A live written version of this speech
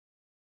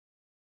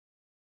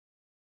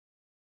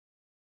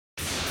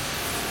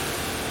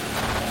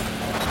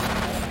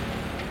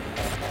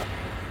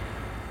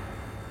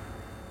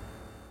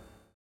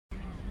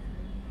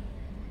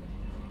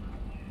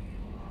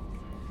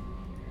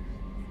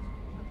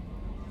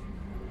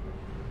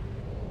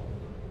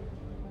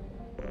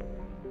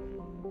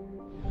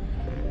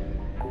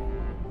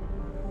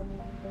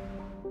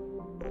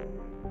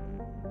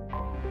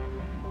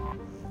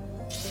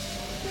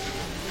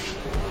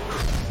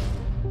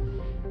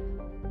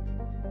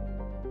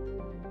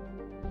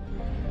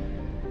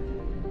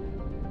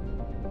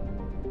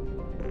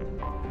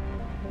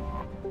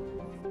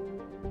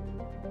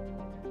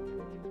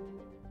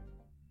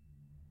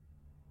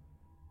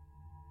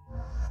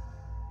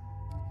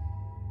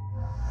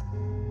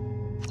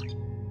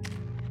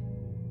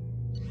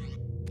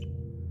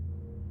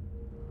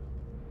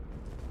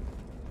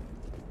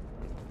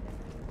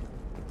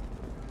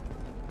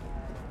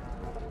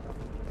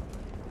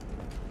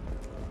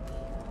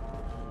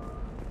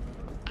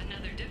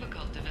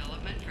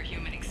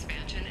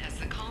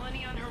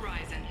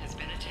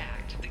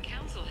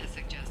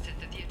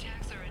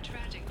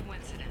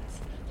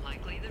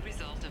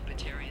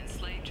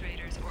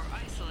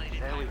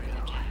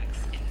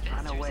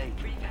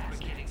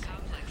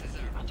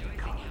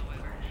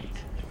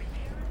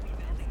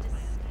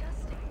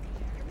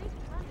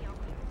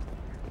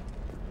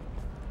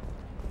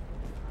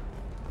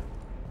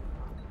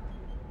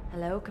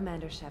Hello,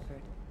 Commander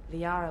Shepard.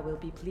 Liara will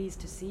be pleased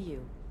to see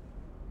you.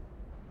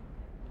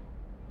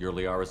 You're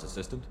Liara's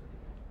assistant?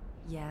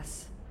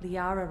 Yes.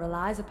 Liara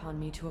relies upon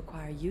me to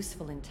acquire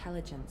useful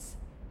intelligence.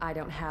 I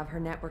don't have her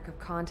network of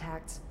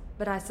contacts,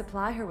 but I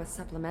supply her with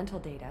supplemental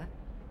data.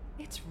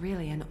 It's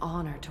really an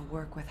honor to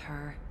work with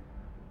her.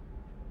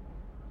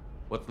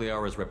 What's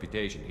Liara's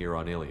reputation here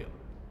on Illium?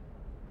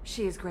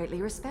 She is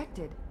greatly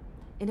respected.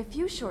 In a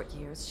few short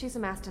years, she's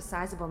amassed a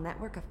sizable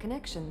network of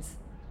connections.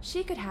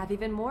 She could have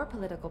even more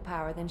political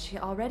power than she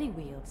already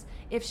wields,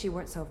 if she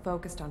weren't so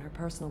focused on her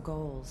personal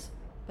goals.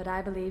 But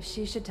I believe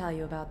she should tell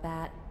you about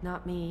that,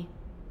 not me.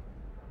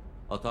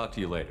 I'll talk to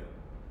you later.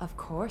 Of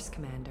course,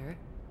 Commander.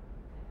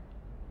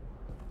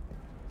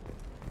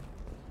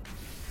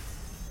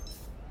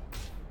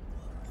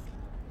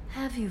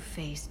 Have you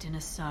faced an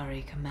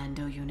Asari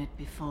commando unit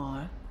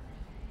before?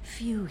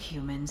 Few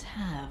humans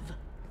have.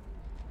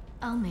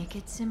 I'll make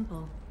it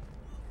simple.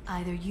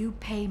 Either you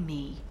pay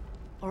me,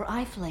 or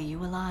I flay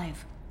you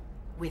alive.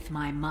 With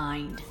my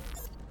mind.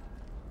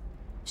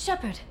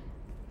 Shepard!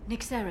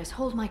 Nixeris,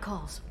 hold my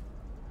calls.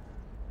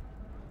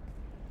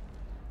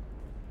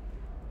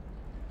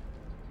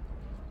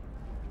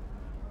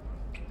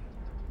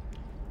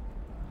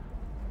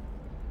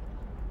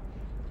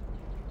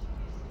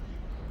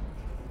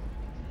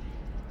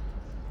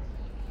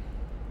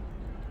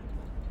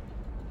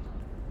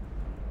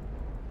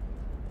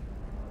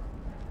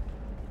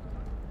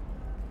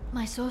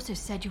 My sources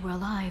said you were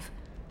alive,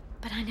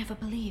 but I never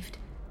believed.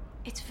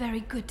 It's very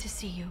good to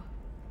see you.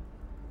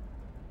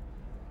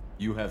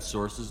 You have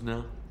sources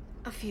now?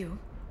 A few.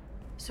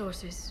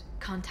 Sources,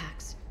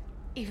 contacts,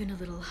 even a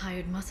little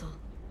hired muscle.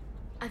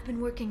 I've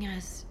been working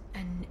as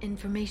an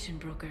information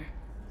broker.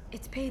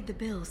 It's paid the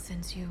bills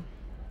since you...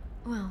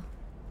 well,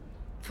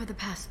 for the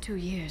past 2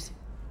 years.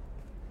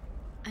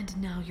 And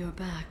now you're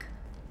back,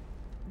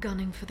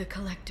 gunning for the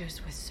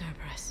collectors with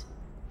Cerberus.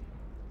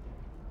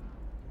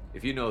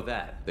 If you know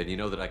that, then you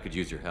know that I could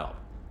use your help.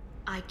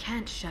 I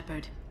can't,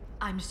 Shepard.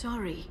 I'm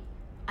sorry.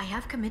 I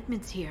have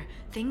commitments here,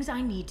 things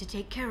I need to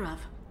take care of.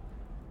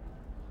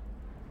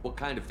 What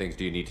kind of things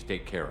do you need to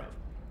take care of?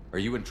 Are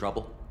you in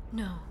trouble?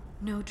 No,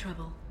 no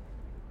trouble.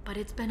 But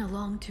it's been a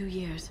long 2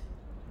 years.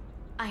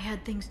 I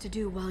had things to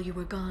do while you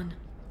were gone.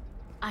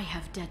 I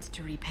have debts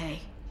to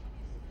repay.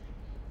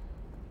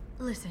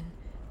 Listen,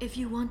 if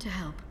you want to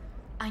help,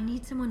 I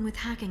need someone with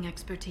hacking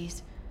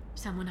expertise.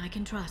 Someone I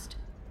can trust.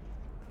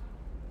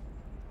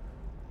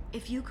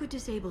 If you could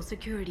disable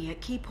security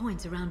at key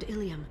points around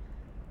Illium,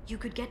 you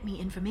could get me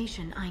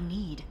information I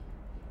need.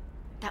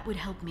 That would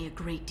help me a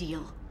great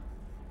deal.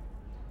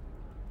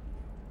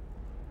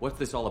 What's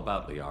this all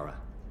about, Liara?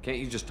 Can't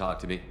you just talk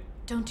to me?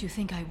 Don't you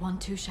think I want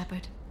to,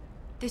 Shepard?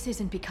 This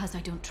isn't because I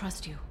don't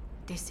trust you.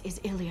 This is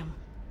Illium.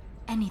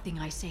 Anything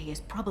I say is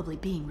probably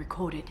being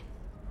recorded.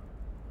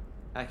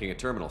 Hacking a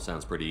terminal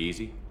sounds pretty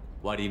easy.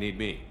 Why do you need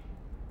me?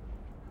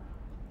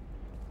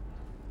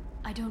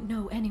 I don't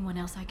know anyone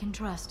else I can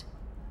trust.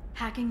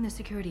 Hacking the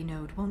security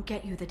node won't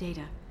get you the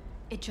data.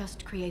 It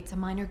just creates a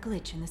minor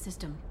glitch in the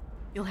system.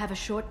 You'll have a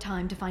short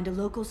time to find a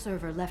local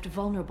server left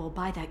vulnerable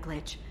by that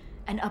glitch,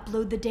 and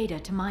upload the data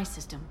to my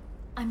system.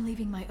 I'm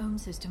leaving my own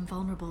system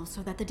vulnerable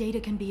so that the data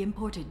can be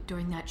imported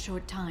during that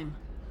short time.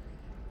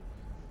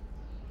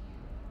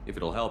 If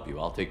it'll help you,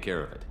 I'll take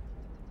care of it.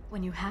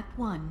 When you hack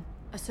one,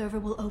 a server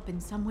will open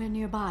somewhere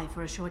nearby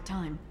for a short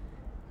time.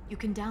 You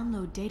can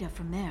download data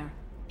from there,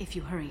 if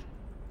you hurry.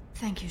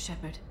 Thank you,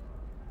 Shepard.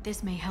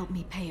 This may help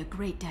me pay a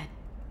great debt.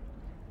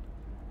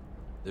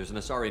 There's an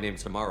Asari named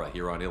Samara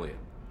here on Illium.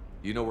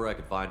 Do you know where I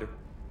could find her?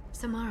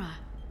 Samara?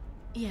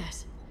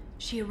 Yes.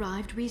 She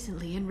arrived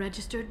recently and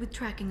registered with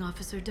Tracking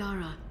Officer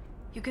Dara.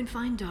 You can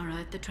find Dara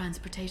at the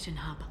transportation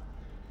hub.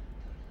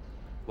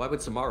 Why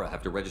would Samara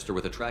have to register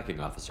with a tracking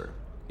officer?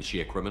 Is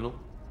she a criminal?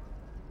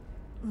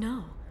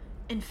 No.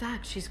 In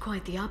fact, she's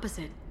quite the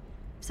opposite.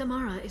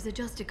 Samara is a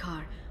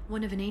Justicar,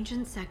 one of an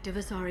ancient sect of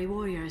Asari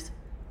warriors.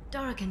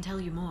 Dara can tell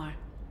you more.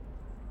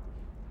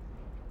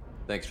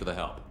 Thanks for the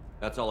help.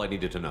 That's all I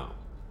needed to know.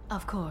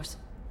 Of course.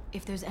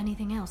 If there's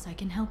anything else I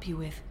can help you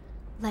with,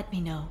 let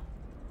me know.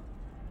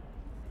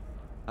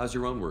 How's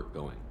your own work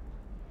going?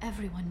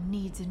 Everyone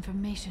needs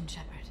information,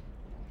 Shepard.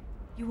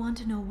 You want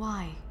to know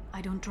why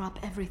I don't drop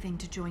everything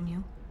to join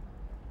you?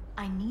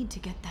 I need to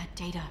get that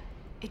data.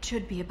 It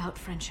should be about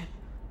friendship,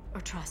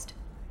 or trust.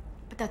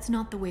 But that's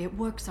not the way it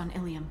works on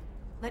Illium.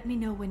 Let me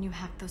know when you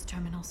hack those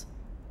terminals.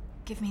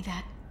 Give me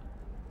that,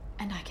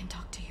 and I can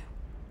talk to you.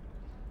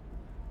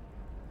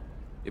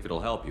 If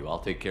it'll help you, I'll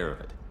take care of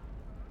it.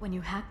 When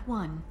you hack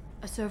one,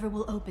 a server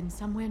will open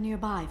somewhere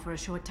nearby for a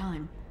short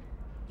time.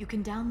 You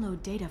can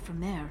download data from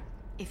there,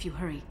 if you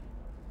hurry.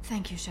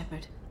 Thank you,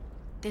 Shepard.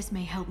 This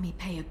may help me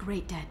pay a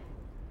great debt.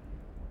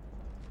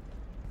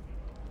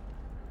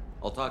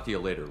 I'll talk to you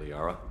later,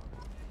 Liara.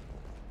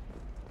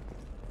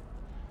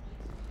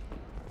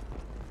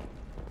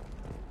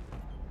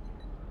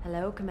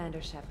 Hello,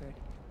 Commander Shepard.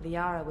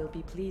 Liara will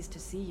be pleased to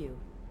see you.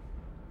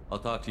 I'll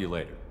talk to you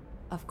later.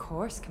 Of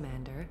course,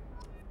 Commander.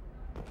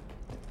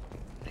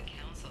 The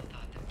Council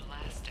thought that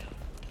Blasto,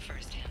 the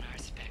first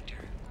Anar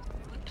Spectre,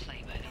 would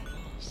play by the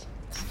rules.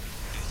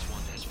 This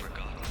one has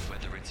forgotten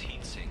whether its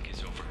heat sink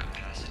is over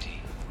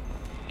capacity.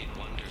 It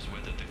wonders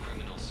whether the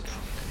criminal scum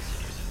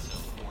considers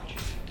itself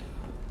fortunate.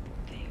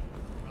 They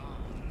were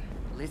wrong.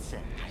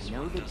 Listen, I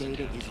know the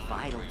data is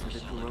vital to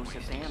the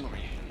Kurosa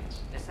family.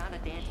 The Sana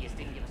Dantius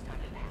didn't give us time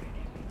to pack.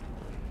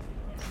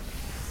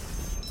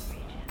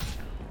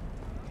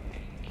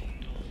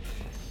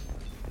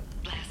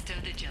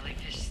 Blasto the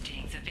jellyfish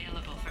stings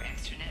available for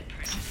extranet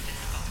purchase this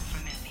fall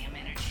from Illium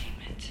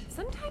Entertainment.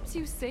 Sometimes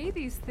you say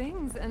these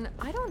things, and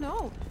I don't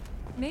know.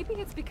 Maybe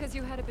it's because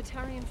you had a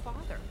Batarian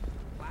father.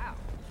 Wow,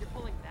 you're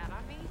pulling that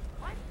on me?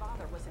 My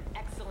father was an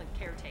excellent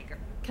caretaker.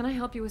 Can I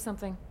help you with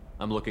something?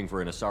 I'm looking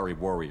for an Asari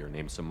warrior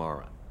named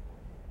Samara.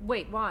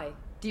 Wait, why?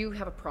 Do you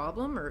have a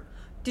problem, or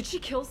did she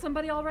kill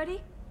somebody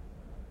already?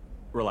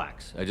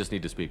 Relax, I just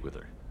need to speak with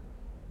her.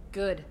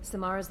 Good.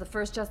 Samara's the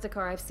first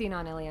Justicar I've seen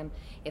on Illium.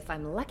 If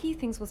I'm lucky,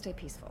 things will stay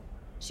peaceful.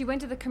 She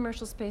went to the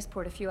commercial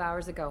spaceport a few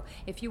hours ago.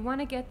 If you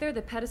want to get there,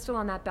 the pedestal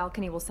on that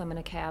balcony will summon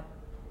a cab.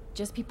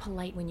 Just be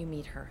polite when you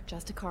meet her.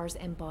 Justicars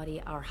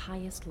embody our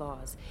highest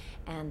laws,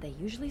 and they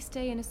usually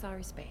stay in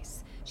Asari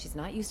space. She's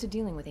not used to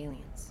dealing with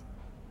aliens.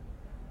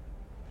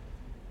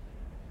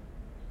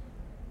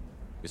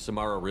 Is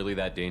Samara really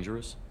that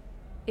dangerous?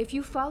 If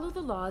you follow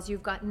the laws,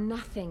 you've got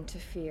nothing to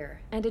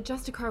fear, and a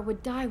Justicar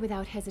would die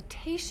without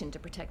hesitation to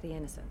protect the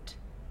innocent.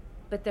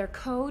 But their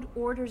code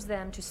orders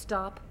them to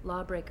stop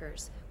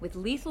lawbreakers, with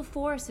lethal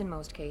force in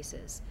most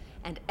cases,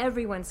 and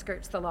everyone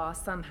skirts the law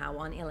somehow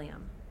on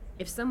Illium.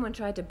 If someone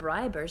tried to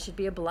bribe her, she'd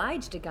be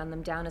obliged to gun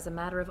them down as a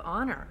matter of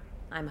honor.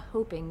 I'm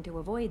hoping to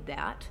avoid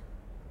that.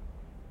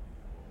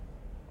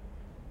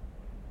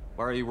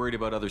 Why are you worried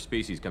about other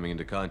species coming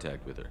into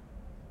contact with her?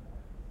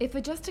 If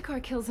a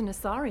Justicar kills an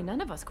Asari, none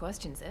of us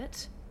questions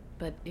it.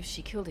 But if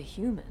she killed a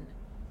human,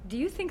 do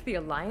you think the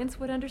Alliance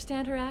would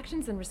understand her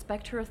actions and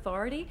respect her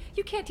authority?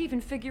 You can't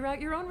even figure out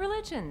your own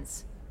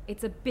religions.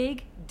 It's a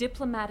big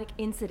diplomatic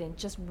incident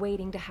just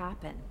waiting to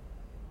happen.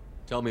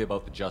 Tell me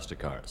about the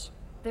Justicars.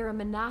 They're a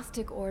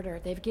monastic order.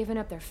 They've given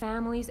up their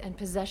families and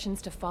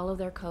possessions to follow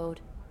their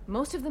code.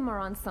 Most of them are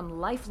on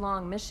some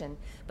lifelong mission,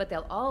 but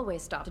they'll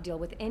always stop to deal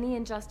with any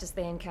injustice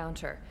they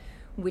encounter,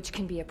 which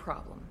can be a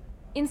problem.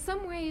 In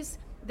some ways,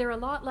 they're a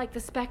lot like the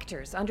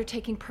Spectres,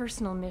 undertaking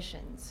personal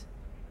missions.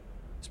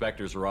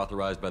 Spectres are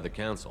authorized by the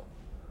Council.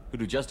 Who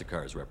do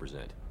Justicars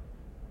represent?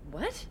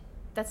 What?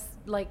 That's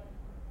like,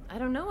 I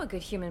don't know, a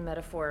good human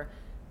metaphor.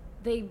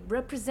 They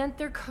represent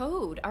their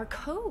code, our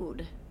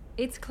code.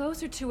 It's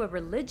closer to a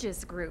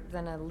religious group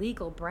than a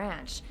legal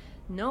branch.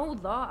 No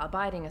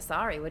law-abiding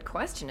Asari would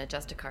question a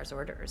Justicar's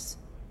orders.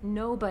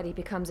 Nobody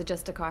becomes a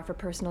Justicar for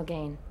personal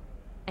gain.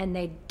 And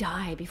they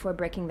die before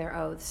breaking their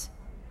oaths.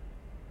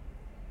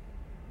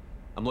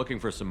 I'm looking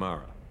for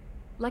Samara.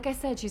 Like I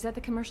said, she's at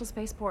the commercial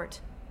spaceport.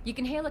 You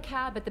can hail a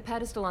cab at the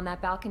pedestal on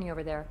that balcony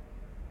over there.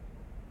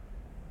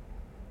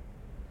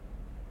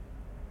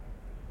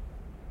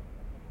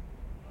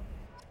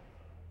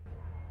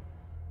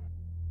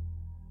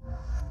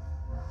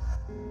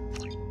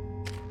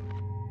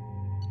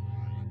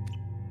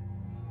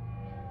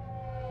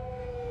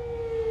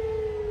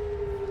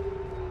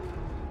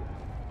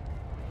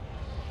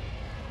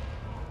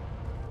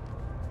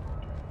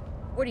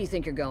 Where do you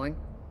think you're going?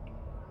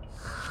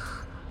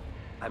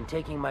 I'm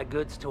taking my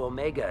goods to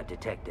Omega,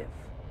 Detective.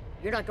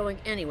 You're not going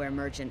anywhere,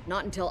 Merchant.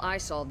 Not until I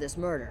solve this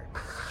murder.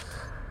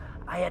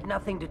 I had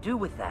nothing to do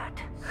with that.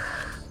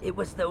 It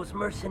was those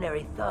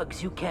mercenary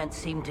thugs you can't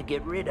seem to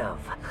get rid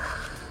of.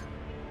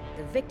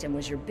 The victim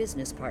was your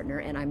business partner,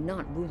 and I'm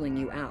not ruling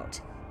you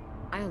out.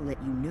 I'll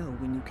let you know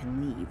when you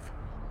can leave.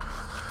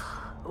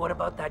 What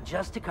about that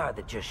Justicar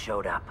that just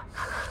showed up?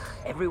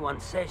 Everyone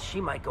says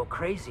she might go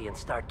crazy and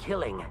start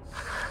killing.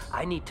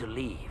 I need to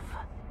leave.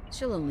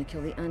 She'll only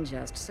kill the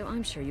unjust, so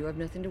I'm sure you have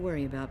nothing to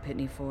worry about,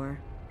 Pitney 4.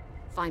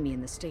 Find me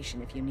in the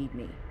station if you need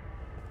me.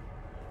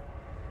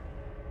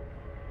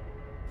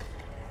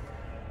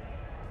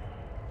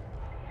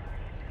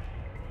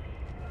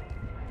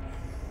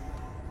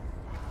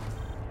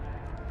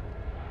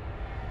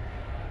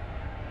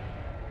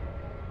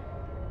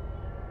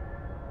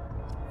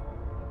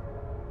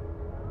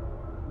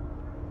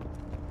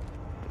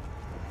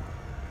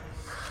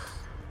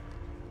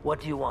 What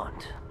do you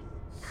want?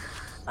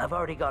 I've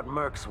already got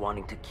mercs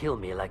wanting to kill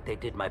me like they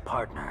did my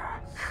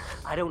partner.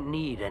 I don't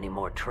need any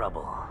more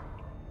trouble.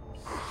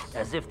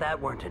 As if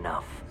that weren't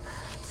enough,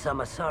 some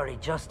Asari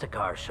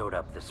Justicar showed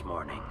up this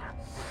morning.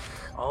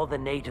 All the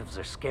natives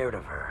are scared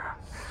of her.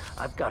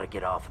 I've got to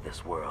get off of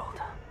this world.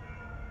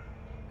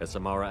 Has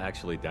Samara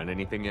actually done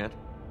anything yet?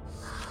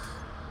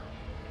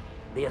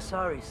 The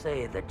Asari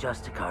say that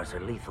Justicars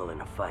are lethal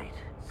in a fight.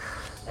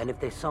 And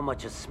if they so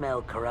much as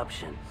smell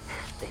corruption,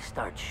 they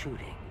start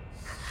shooting.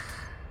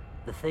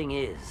 The thing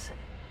is,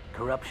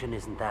 corruption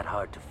isn't that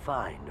hard to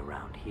find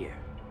around here.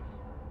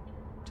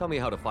 Tell me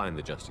how to find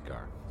the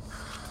Justicar.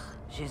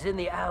 She's in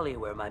the alley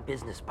where my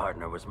business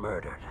partner was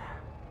murdered.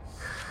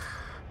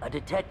 A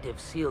detective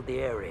sealed the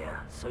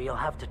area, so you'll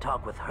have to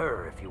talk with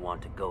her if you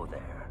want to go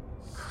there.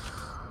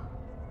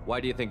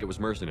 Why do you think it was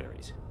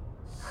mercenaries?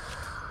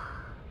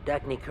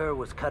 Dagny Kerr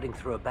was cutting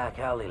through a back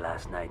alley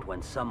last night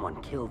when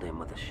someone killed him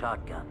with a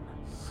shotgun.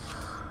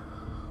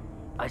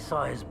 I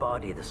saw his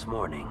body this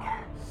morning.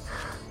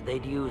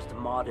 They'd used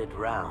modded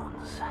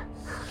rounds.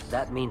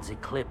 That means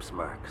Eclipse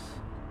mercs.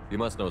 You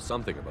must know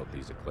something about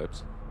these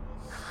Eclipse.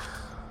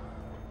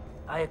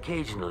 I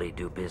occasionally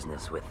do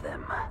business with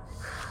them,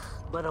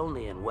 but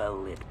only in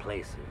well-lit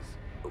places,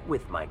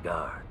 with my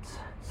guards,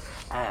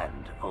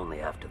 and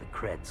only after the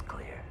cred's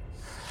clear.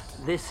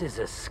 This is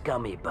a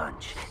scummy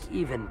bunch,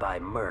 even by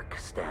merc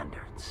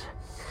standards.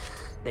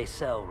 They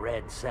sell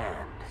red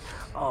sand,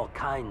 all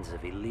kinds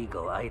of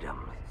illegal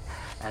items,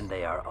 and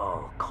they are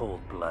all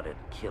cold-blooded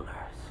killers.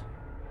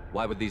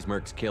 Why would these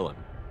mercs kill him?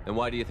 And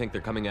why do you think they're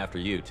coming after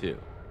you, too?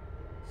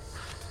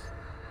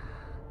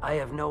 I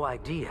have no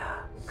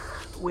idea.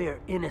 We're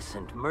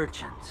innocent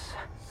merchants.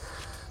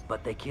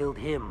 But they killed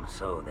him,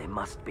 so they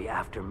must be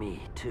after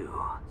me, too.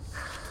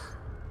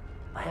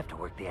 I have to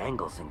work the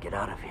angles and get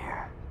out of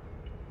here.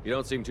 You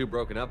don't seem too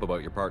broken up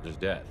about your partner's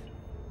death.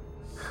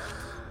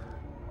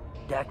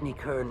 Dagny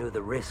Kerr knew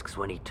the risks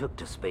when he took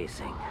to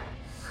spacing.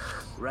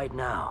 Right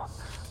now,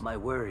 my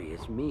worry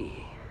is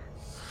me.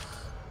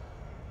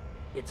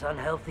 It's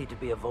unhealthy to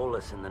be a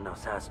Volus in the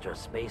Nosastra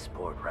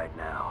spaceport right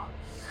now.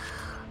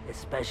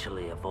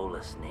 Especially a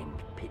Volus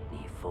named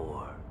Pitney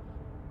 4.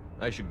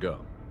 I should go.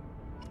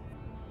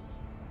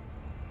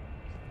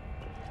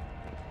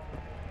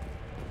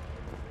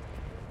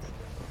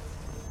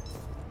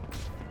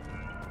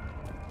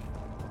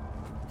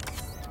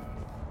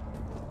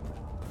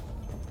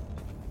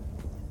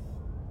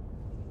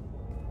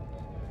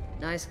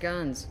 Nice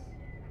guns.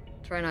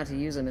 Try not to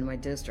use them in my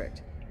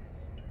district.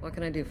 What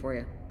can I do for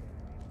you?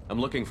 I'm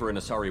looking for an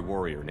Asari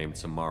warrior named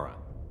Samara.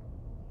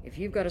 If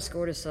you've got a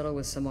score to settle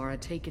with Samara,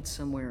 take it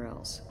somewhere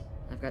else.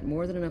 I've got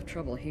more than enough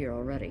trouble here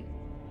already.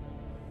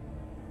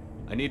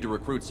 I need to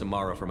recruit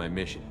Samara for my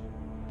mission.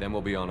 Then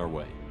we'll be on our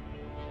way.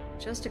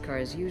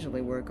 Justicars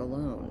usually work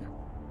alone,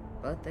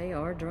 but they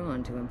are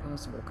drawn to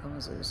impossible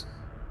causes.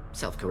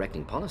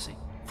 Self-correcting policy.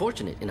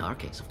 Fortunate in our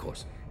case, of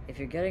course. If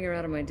you're getting her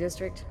out of my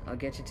district, I'll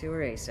get you to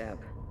her ASAP.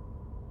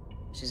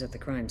 She's at the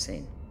crime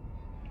scene.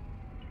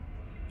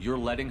 You're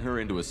letting her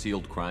into a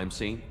sealed crime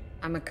scene?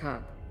 I'm a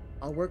cop.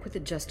 I'll work with the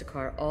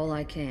Justicar all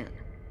I can.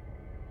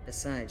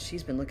 Besides,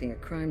 she's been looking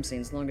at crime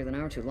scenes longer than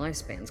our two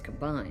lifespans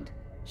combined.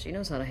 She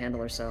knows how to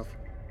handle herself.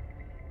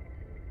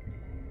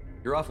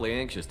 You're awfully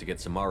anxious to get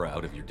Samara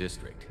out of your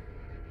district.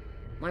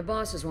 My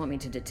bosses want me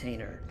to detain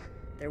her.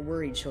 They're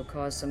worried she'll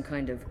cause some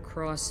kind of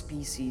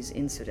cross-species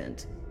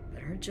incident,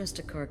 but her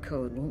Justicar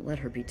code won't let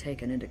her be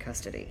taken into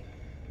custody.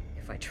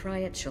 If I try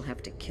it, she'll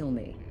have to kill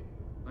me.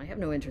 I have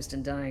no interest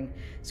in dying,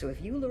 so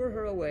if you lure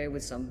her away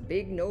with some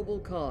big noble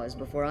cause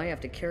before I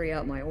have to carry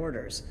out my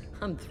orders,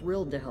 I'm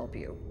thrilled to help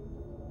you.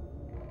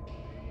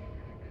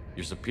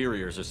 Your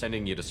superiors are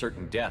sending you to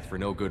certain death for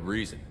no good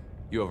reason.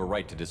 You have a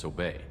right to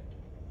disobey.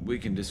 We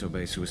can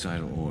disobey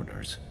suicidal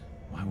orders.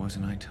 Why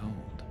wasn't I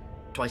told?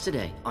 Twice a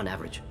day, on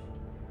average.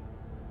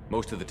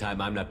 Most of the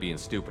time, I'm not being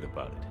stupid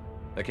about it.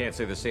 I can't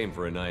say the same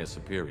for Anaya's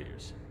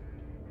superiors.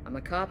 I'm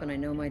a cop and I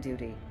know my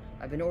duty.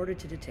 I've been ordered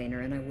to detain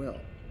her and I will.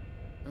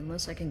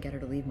 Unless I can get her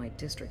to leave my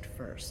district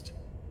first.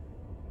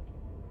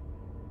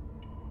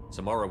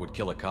 Samara would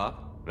kill a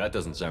cop? That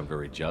doesn't sound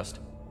very just.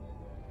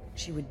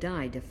 She would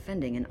die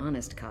defending an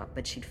honest cop,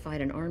 but she'd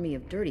fight an army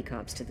of dirty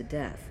cops to the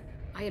death.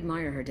 I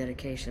admire her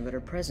dedication, but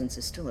her presence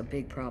is still a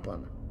big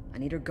problem. I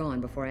need her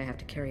gone before I have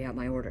to carry out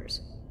my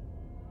orders.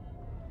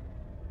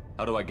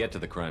 How do I get to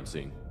the crime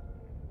scene?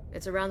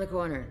 It's around the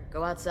corner.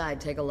 Go outside,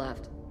 take a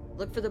left.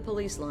 Look for the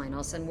police line.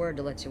 I'll send word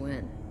to let you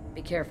in.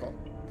 Be careful.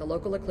 The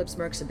local Eclipse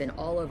mercs have been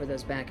all over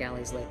those back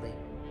alleys lately.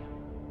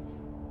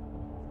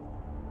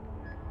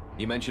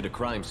 You mentioned a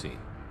crime scene.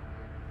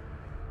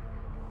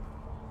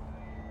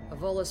 A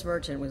Volus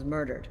merchant was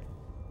murdered.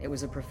 It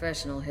was a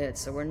professional hit,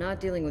 so we're not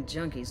dealing with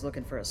junkies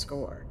looking for a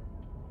score.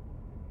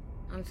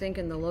 I'm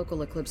thinking the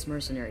local Eclipse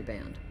mercenary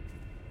band.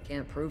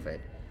 Can't prove it,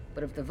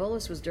 but if the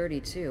Volus was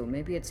dirty too,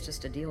 maybe it's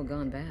just a deal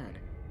gone bad.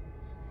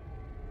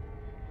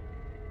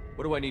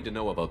 What do I need to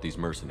know about these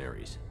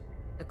mercenaries?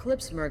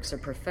 Eclipse mercs are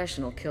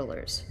professional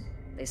killers.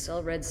 They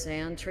sell red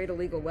sand, trade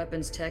illegal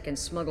weapons tech, and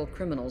smuggle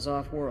criminals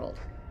off-world.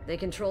 They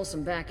control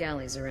some back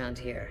alleys around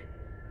here.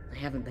 I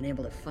haven't been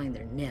able to find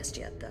their nest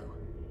yet, though.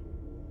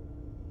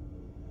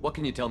 What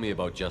can you tell me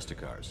about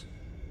Justicars?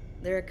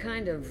 They're a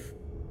kind of...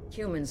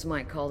 humans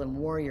might call them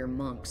warrior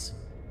monks.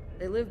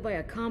 They live by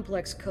a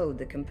complex code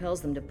that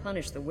compels them to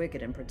punish the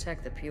wicked and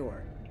protect the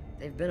pure.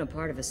 They've been a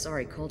part of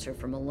Asari culture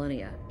for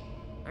millennia.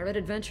 I read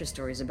adventure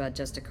stories about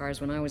Justicars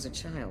when I was a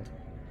child.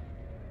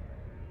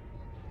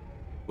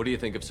 What do you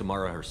think of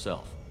Samara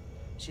herself?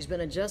 She's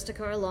been a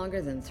Justicar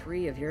longer than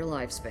 3 of your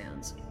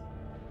lifespans.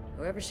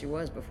 Whoever she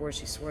was before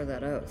she swore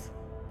that oath,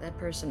 that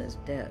person is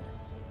dead.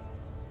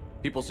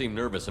 People seem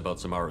nervous about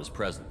Samara's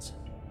presence.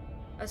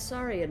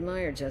 Asari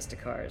admire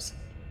Justicars,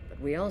 but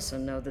we also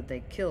know that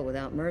they kill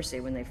without mercy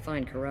when they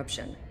find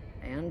corruption,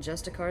 and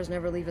Justicars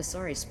never leave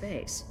Asari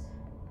space.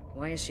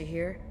 Why is she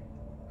here?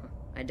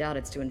 I doubt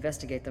it's to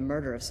investigate the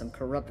murder of some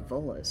corrupt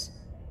Volas.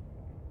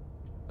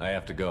 I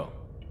have to go.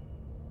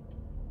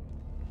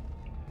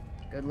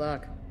 Good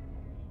luck.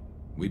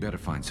 We better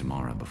find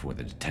Samara before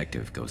the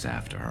detective goes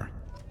after her.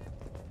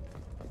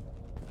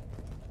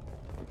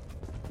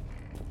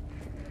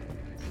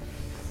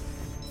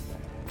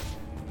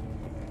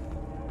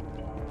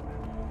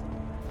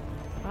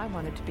 I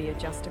wanted to be a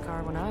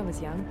Justicar when I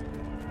was young.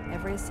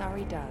 Every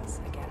Asari does,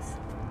 I guess.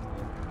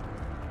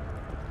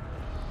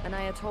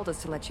 Anaya told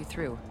us to let you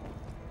through.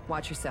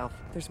 Watch yourself.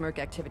 There's Merc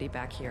activity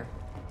back here.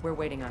 We're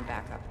waiting on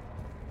backup.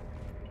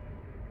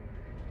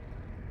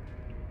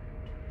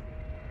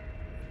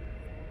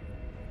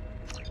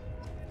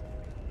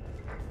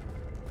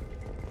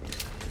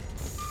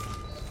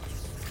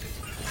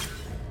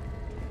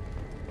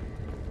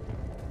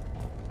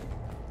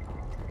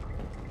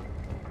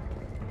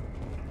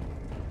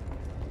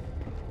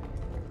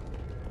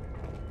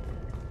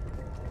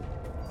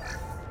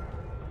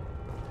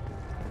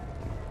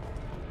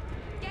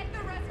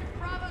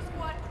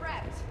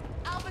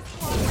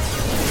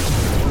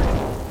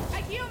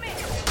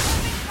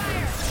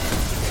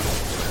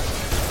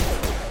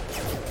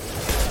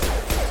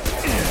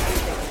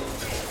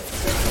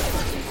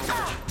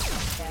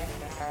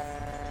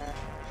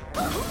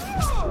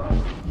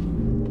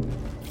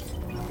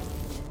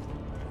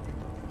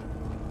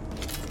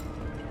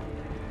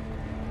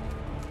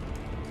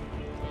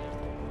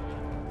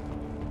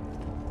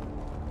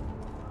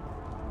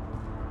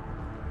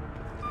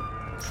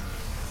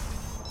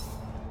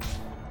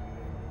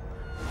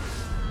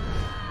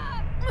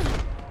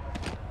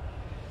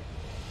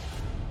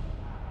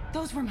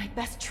 Those were my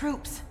best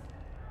troops.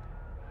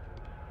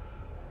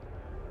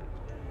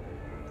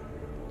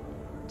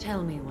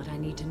 Tell me what I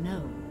need to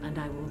know, and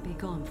I will be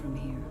gone from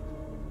here.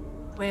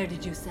 Where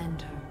did you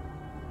send her?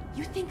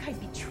 You think I'd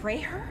betray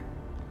her?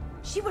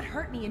 She would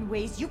hurt me in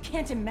ways you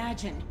can't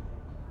imagine.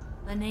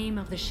 The name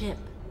of the ship.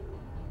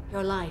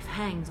 Your life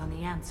hangs on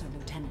the answer,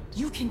 Lieutenant.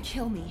 You can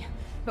kill me,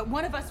 but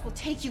one of us will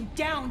take you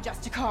down,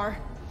 Justicar.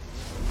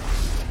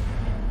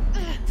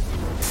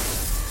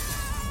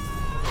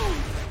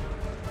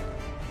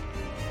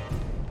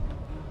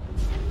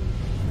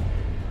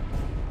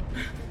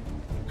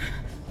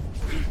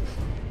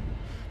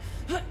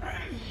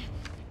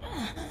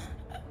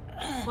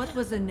 What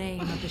was the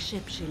name of the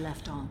ship she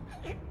left on?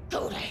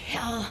 Go to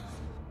hell!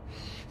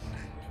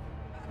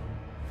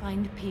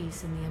 Find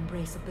peace in the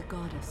embrace of the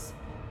goddess.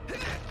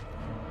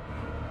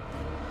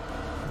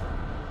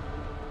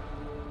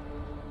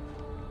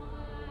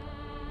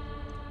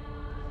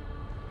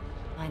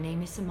 My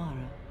name is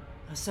Samara,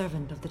 a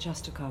servant of the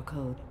Justicar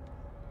Code.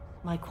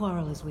 My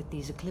quarrel is with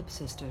these Eclipse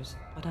Sisters,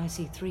 but I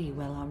see 3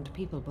 well-armed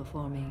people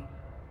before me.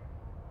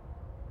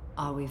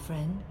 Are we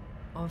friend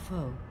or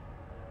foe?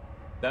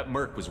 That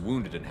merc was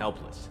wounded and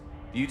helpless.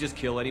 Do you just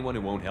kill anyone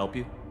who won't help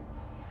you?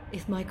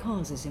 If my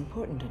cause is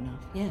important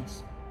enough,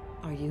 yes.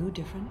 Are you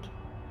different?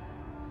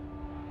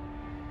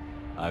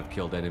 I've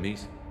killed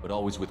enemies, but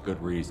always with good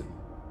reason.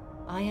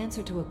 I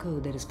answer to a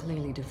code that is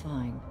clearly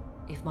defined.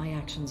 If my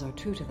actions are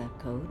true to that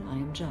code, I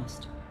am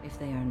just. If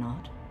they are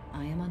not,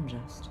 I am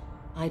unjust.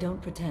 I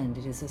don't pretend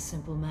it is a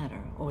simple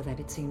matter, or that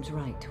it seems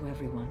right to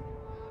everyone.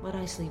 But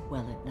I sleep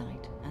well at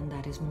night, and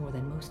that is more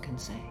than most can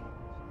say.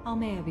 How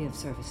may I be of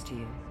service to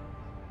you?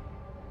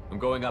 I'm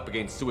going up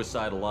against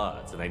suicidal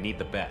odds, and I need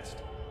the best.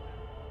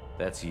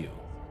 That's you.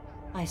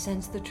 I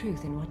sense the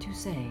truth in what you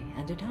say,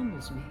 and it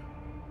humbles me.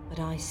 But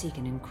I seek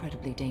an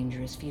incredibly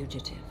dangerous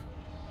fugitive.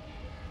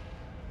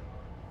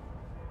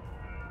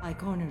 I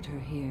cornered her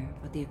here,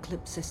 but the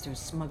Eclipse Sisters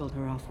smuggled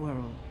her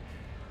off-world.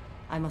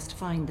 I must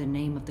find the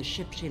name of the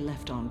ship she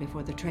left on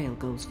before the trail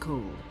goes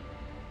cold.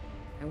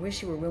 I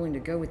wish you were willing to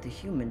go with the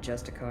human,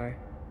 Justicar.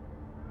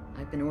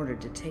 I've been ordered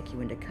to take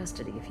you into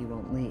custody if you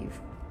won't leave.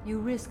 You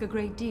risk a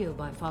great deal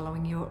by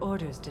following your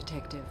orders,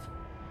 Detective.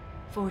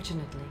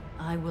 Fortunately,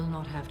 I will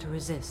not have to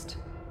resist.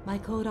 My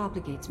code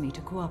obligates me to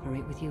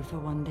cooperate with you for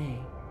 1 day.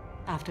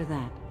 After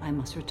that, I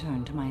must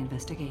return to my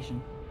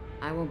investigation.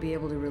 I won't be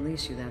able to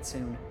release you that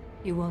soon.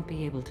 You won't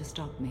be able to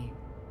stop me.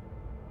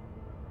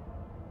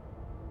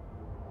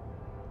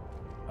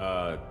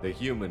 The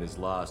human is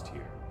lost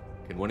here.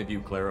 Can one of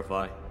you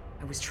clarify?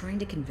 I was trying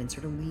to convince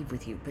her to leave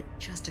with you, but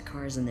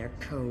Justicars and their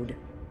code.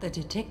 The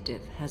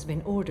detective has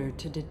been ordered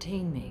to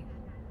detain me.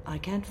 I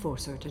can't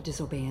force her to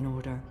disobey an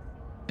order.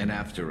 And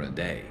after a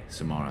day,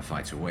 Samara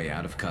fights her way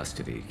out of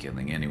custody,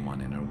 killing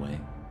anyone in her way?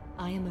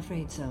 I am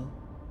afraid so.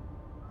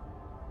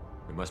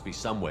 There must be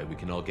some way we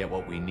can all get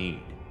what we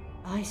need.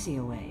 I see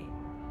a way.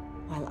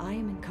 While I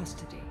am in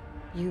custody,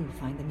 you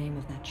find the name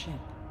of that ship.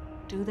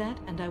 Do that,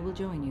 and I will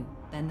join you.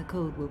 Then the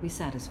code will be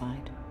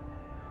satisfied.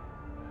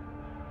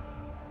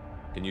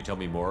 Can you tell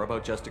me more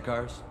about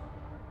Justicars?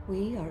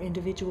 We are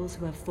individuals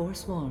who have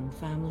forsworn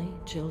family,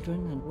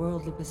 children, and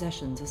worldly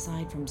possessions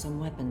aside from some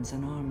weapons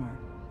and armor.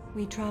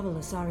 We travel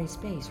Asari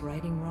space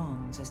righting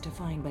wrongs as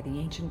defined by the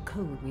ancient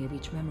code we have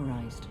each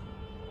memorized.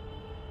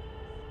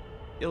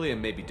 Illium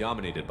may be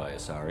dominated by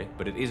Asari,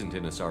 but it isn't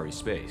in Asari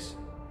space.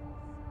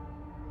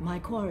 My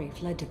quarry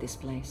fled to this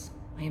place.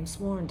 I am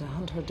sworn to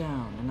hunt her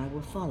down, and I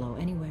will follow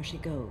anywhere she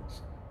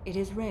goes. It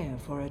is rare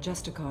for a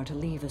Justicar to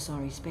leave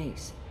Asari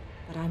space,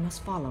 but I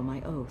must follow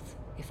my oath.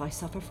 If I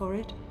suffer for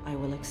it, I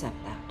will accept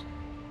that.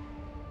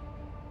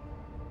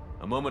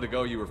 A moment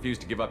ago you refused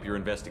to give up your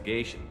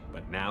investigation,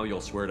 but now you'll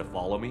swear to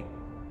follow me?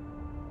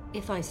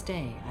 If I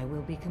stay, I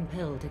will be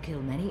compelled to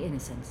kill many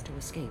innocents to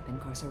escape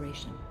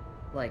incarceration.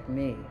 Like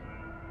me.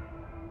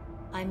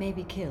 I may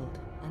be killed,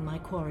 and my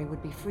quarry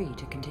would be free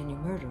to continue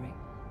murdering.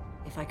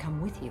 If I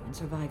come with you and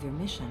survive your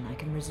mission, I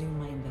can resume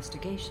my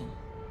investigation.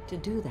 To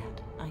do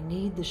that, I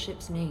need the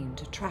ship's name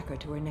to track her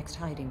to her next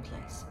hiding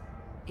place.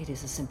 It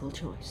is a simple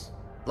choice.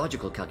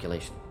 Logical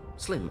calculation.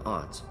 Slim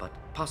odds, but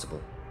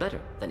possible. Better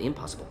than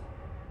impossible.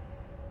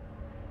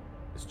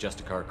 This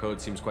Justicar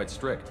code seems quite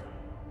strict.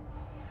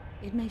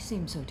 It may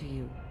seem so to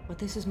you, but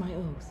this is my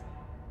oath.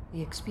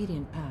 The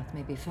expedient path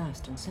may be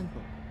fast and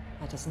simple.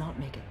 That does not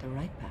make it the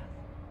right path.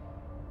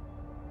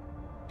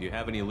 Do you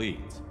have any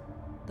leads?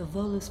 The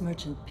Volus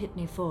merchant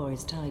Pitney 4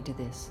 is tied to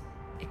this.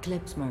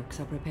 Eclipse mercs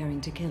are preparing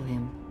to kill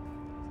him.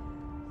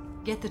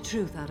 Get the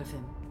truth out of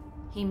him.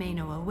 He may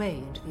know a way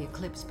into the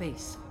Eclipse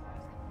base.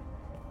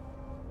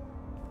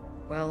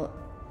 Well,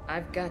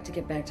 I've got to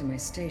get back to my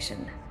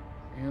station.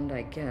 And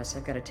I guess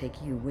I've got to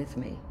take you with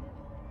me.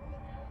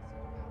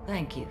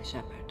 Thank you,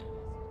 Shepard.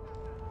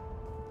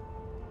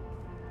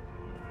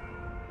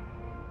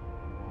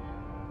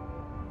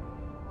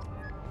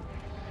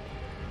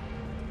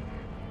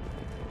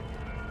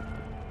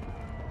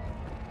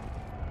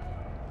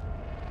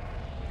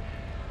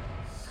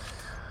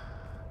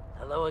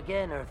 Hello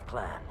again, Earth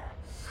Clan.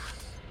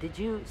 Did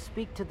you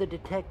speak to the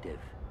detective?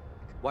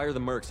 Why are the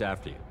mercs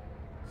after you?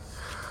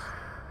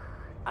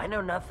 I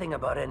know nothing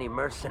about any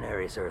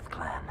mercenaries, Earth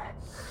Clan.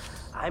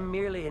 I'm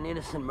merely an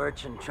innocent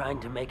merchant trying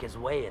to make his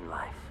way in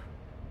life.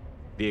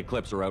 The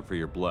Eclipse are out for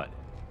your blood.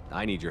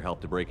 I need your help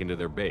to break into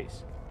their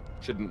base.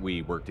 Shouldn't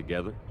we work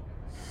together?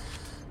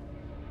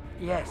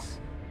 Yes,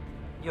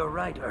 you're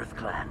right, Earth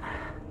Clan.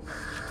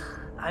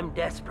 I'm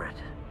desperate.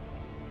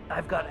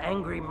 I've got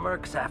angry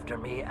mercs after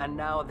me, and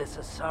now this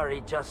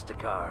Asari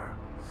Justicar.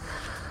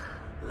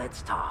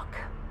 Let's talk.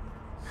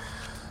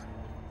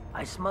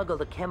 I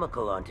smuggled a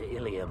chemical onto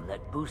Illium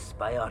that boosts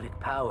biotic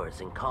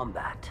powers in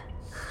combat.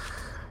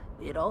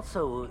 It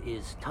also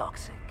is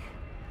toxic.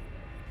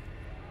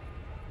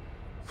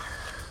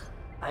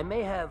 I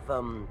may have,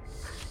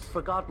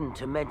 forgotten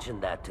to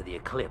mention that to the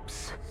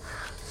Eclipse,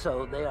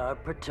 so they are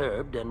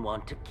perturbed and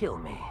want to kill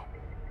me.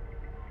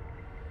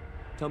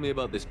 Tell me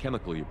about this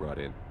chemical you brought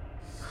in.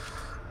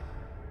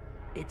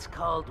 It's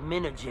called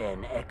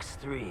Minogen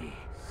X3,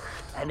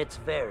 and it's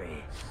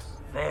very,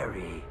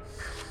 very,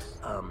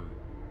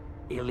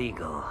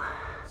 illegal.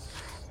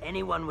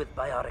 Anyone with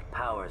biotic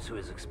powers who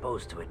is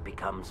exposed to it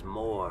becomes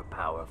more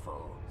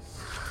powerful.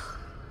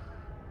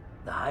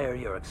 The higher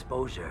your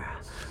exposure,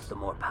 the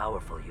more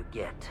powerful you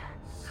get.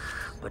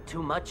 But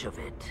too much of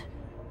it,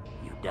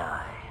 you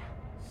die.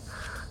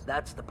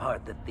 That's the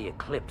part that the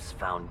Eclipse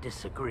found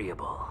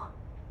disagreeable.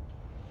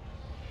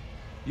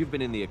 You've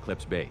been in the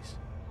Eclipse base.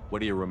 What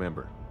do you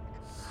remember?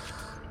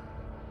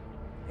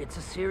 It's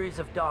a series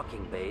of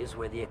docking bays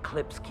where the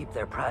Eclipse keep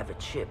their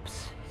private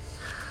ships.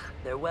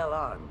 They're well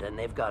armed and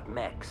they've got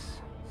mechs.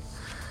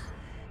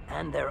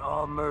 And they're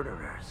all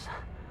murderers.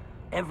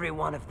 Every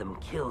one of them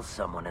kills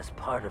someone as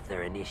part of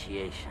their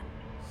initiation.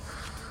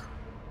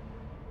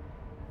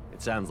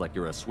 It sounds like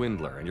you're a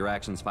swindler and your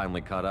actions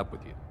finally caught up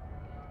with you.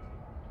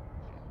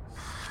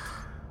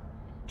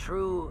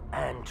 True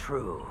and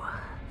true.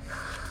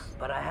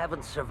 But I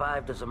haven't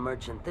survived as a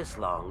merchant this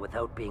long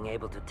without being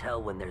able to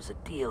tell when there's a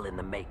deal in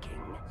the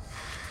making.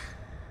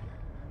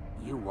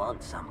 You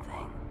want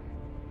something.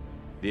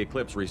 The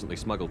Eclipse recently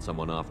smuggled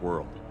someone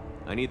off-world.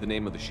 I need the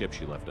name of the ship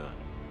she left on.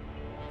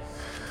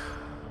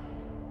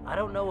 I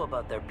don't know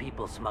about their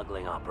people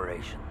smuggling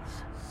operations.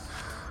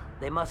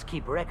 They must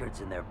keep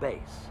records in their base.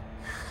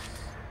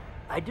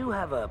 I do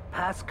have a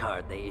pass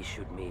card they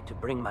issued me to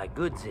bring my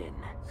goods in.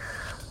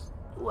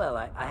 Well,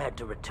 I had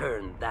to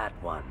return that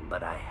one,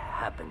 but I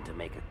happened to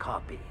make a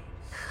copy.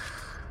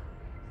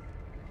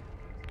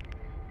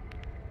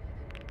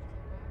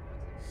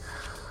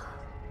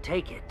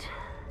 Take it,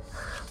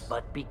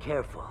 but be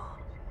careful.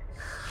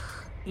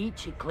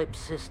 Each Eclipse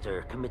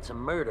sister commits a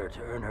murder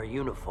to earn her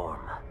uniform.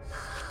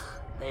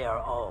 They are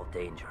all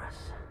dangerous.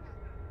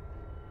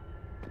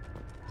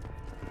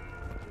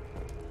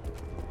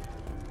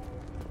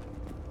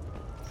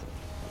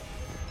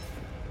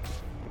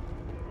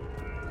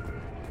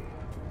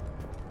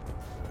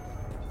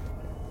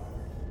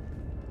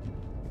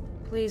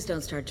 Please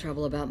don't start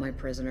trouble about my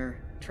prisoner.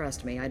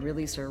 Trust me, I'd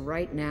release her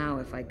right now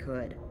if I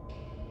could.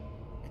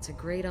 It's a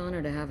great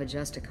honor to have a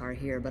Justicar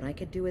here, but I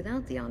could do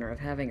without the honor of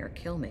having her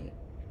kill me.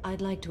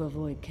 I'd like to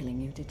avoid killing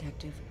you,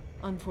 Detective.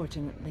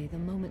 Unfortunately, the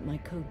moment my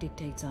code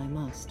dictates I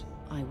must,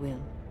 I will.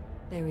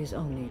 There is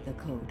only the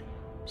code.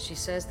 She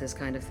says this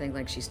kind of thing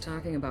like she's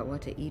talking about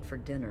what to eat for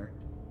dinner.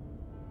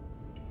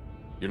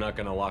 You're not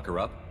gonna lock her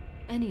up?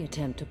 Any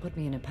attempt to put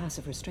me in a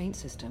passive restraint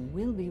system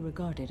will be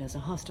regarded as a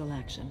hostile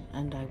action,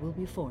 and I will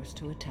be forced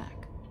to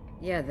attack.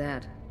 Yeah,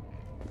 that.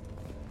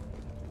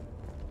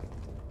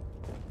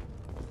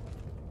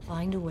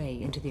 Find a way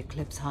into the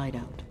Eclipse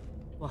hideout.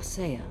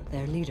 Wasea,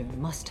 their leader,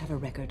 must have a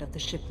record of the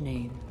ship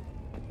name.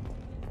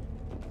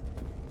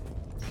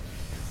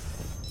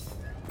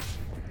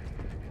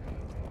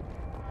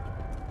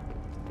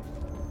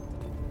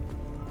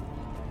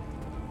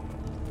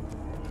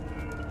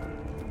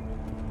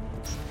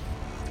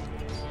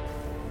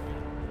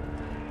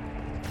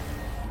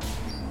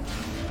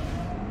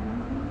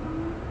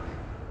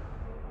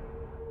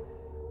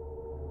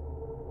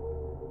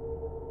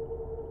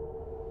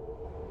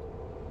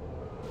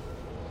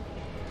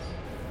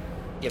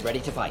 Get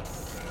ready to fight.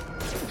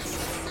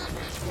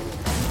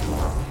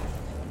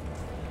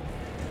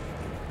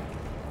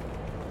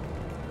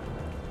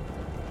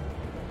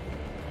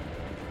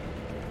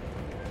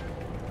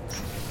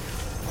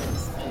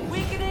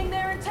 Weakening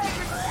their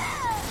integrity!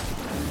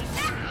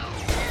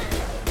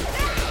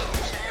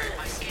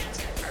 My scans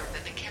confirm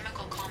that the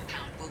chemical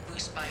compound will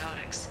boost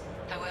biotics.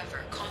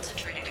 However,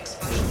 concentrated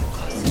exposure will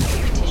cause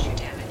severe tissue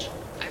damage.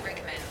 I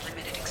recommend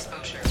limited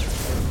exposure.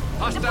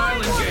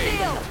 Hostile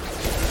engaged!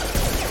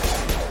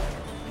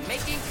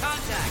 Making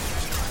contact!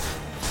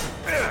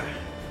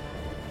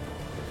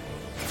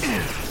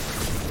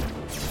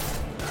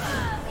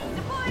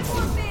 Deploying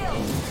force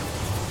field!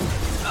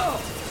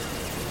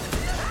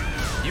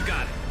 You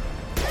got it.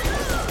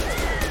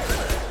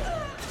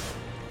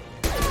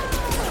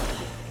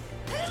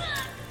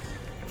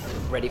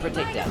 Ready for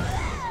takedown.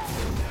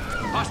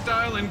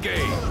 Hostile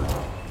engaged!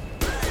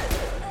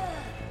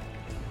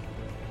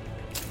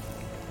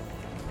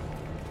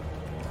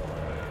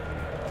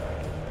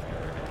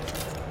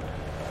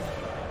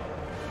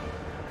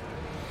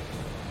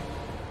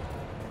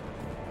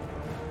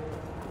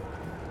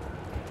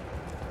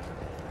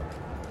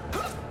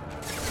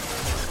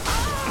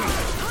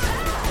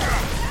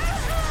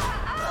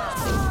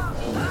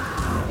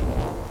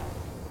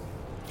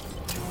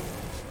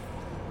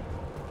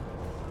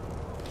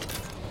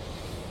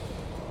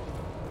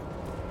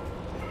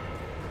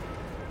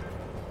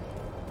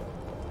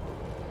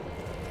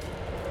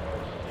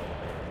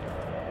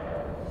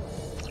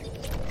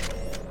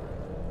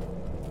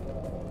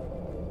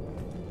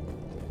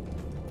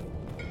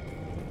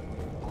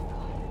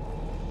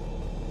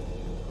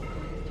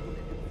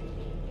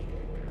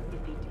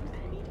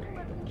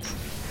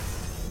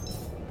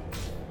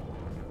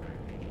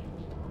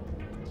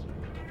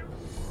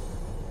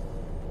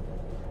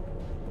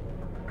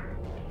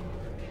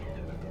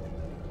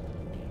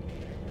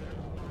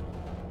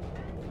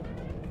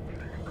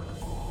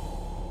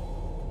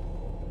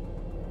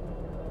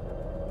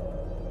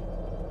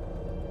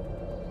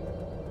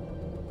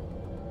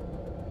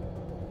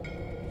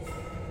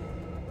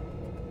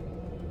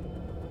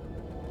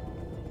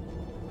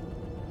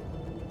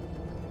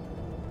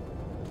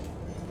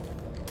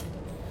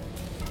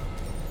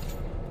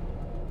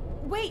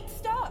 Wait,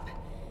 stop!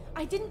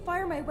 I didn't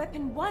fire my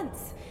weapon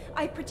once.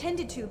 I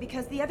pretended to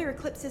because the other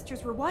Eclipse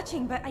sisters were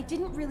watching, but I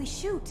didn't really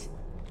shoot.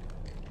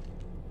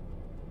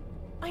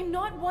 I'm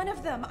not one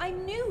of them.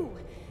 I'm new.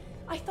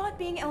 I thought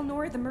being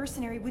Elnora the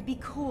mercenary would be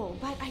cool,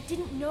 but I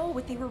didn't know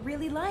what they were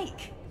really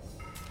like.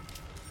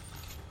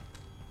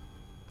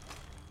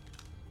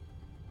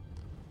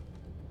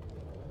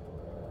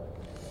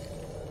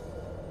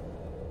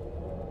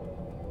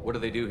 What do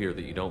they do here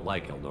that you don't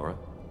like, Elnora?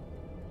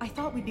 I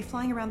thought we'd be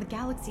flying around the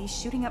galaxy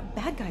shooting up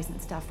bad guys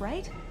and stuff,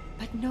 right?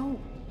 But no.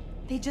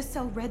 They just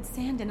sell red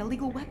sand and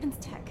illegal weapons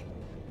tech.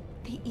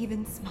 They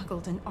even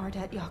smuggled an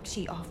Ardat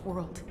Yakshi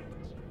off-world.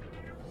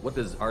 What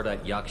does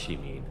Ardat Yakshi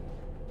mean?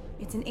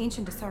 It's an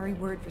ancient Asari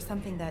word for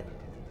something that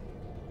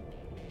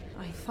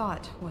I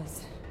thought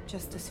was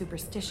just a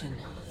superstition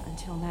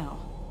until now.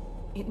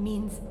 It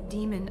means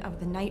demon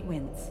of the night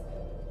winds.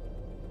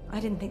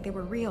 I didn't think they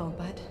were real,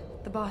 but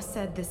the boss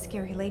said this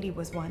scary lady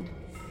was one.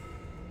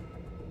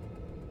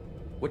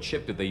 What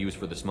ship did they use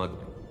for the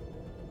smuggling?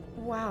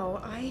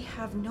 Wow, I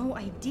have no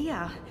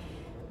idea.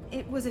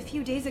 It was a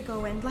few days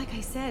ago, and like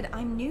I said,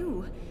 I'm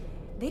new.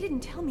 They didn't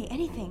tell me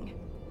anything.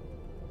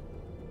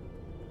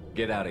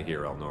 Get out of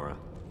here, Elnora.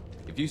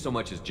 If you so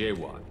much as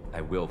jaywalk,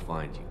 I will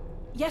find you.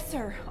 Yes,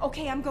 sir.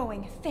 Okay, I'm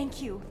going. Thank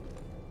you.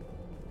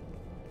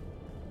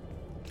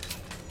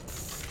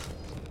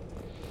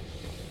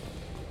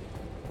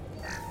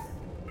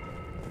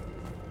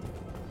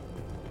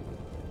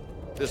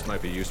 This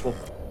might be useful.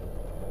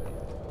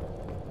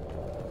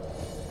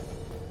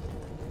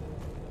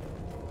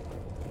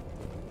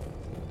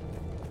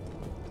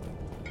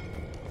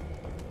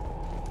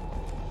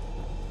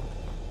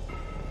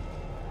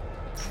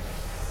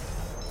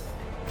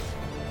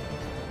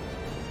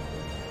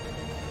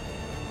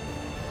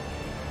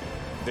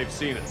 They've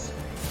seen us.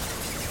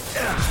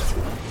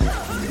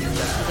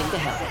 Nothing to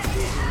help.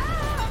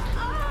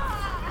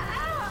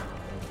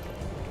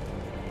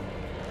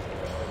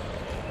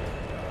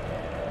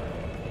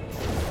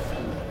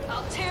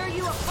 I'll tear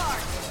you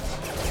apart!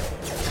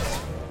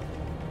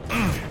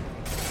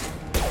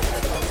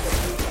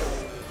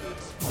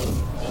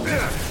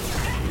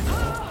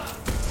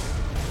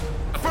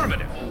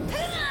 Affirmative!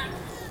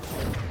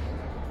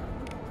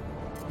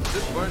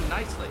 This burned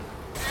nicely.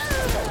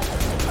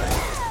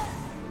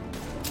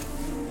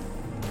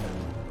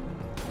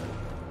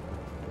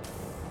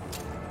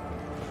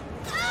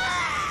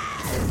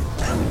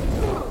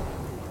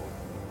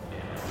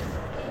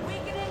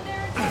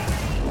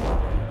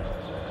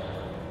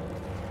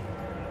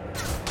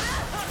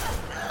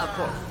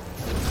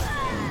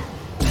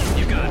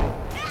 You got it.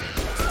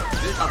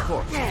 Of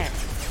course.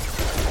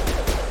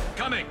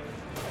 Coming!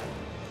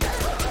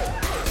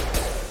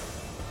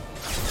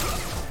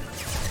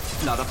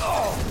 Not a...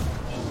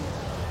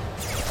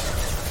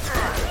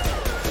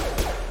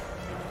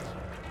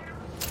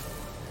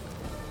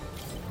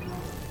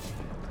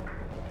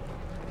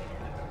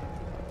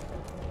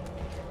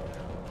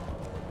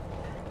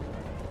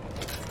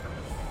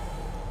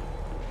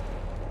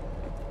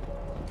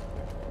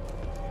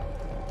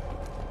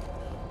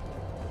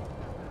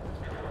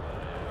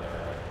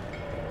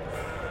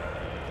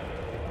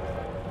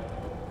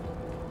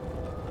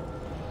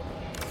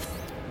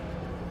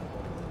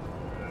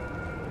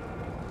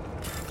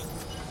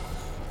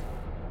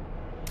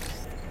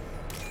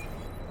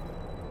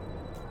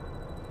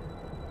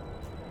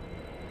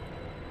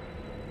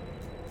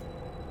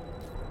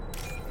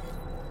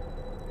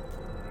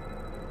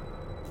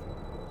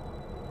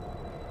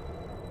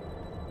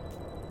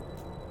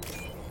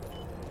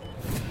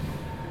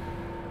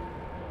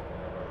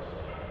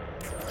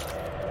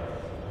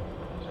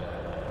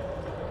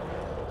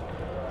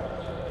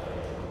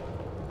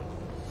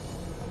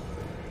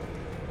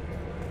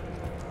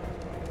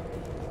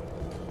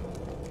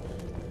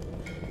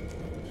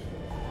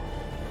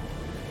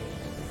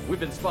 We've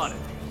been spotted.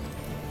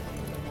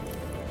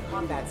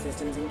 Combat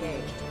systems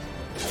engaged.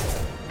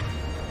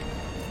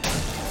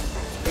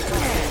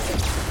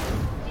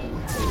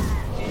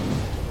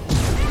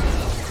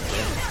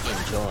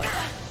 Enjoy.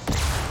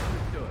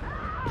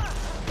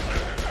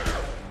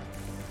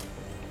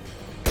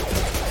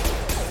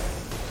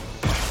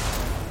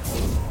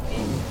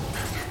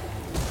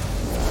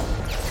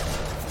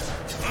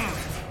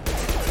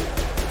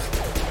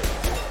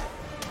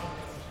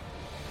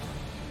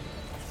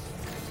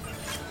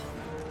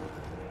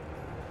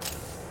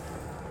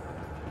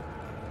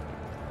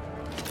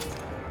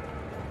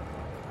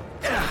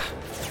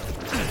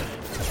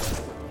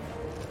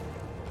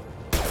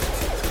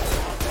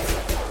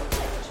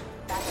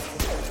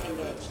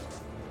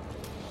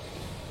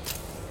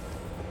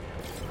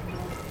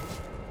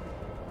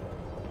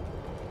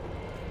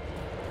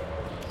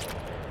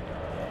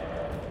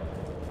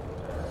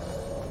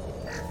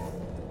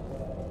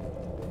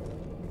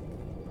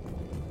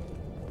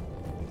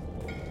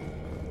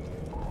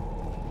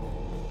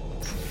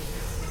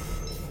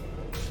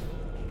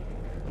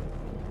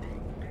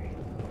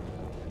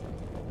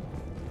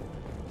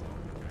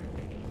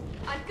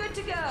 I'm good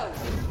to go!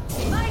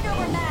 Mind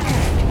over matter!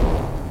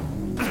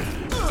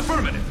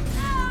 Affirmative!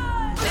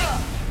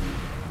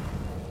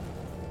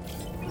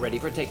 Ready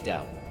for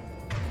takedown.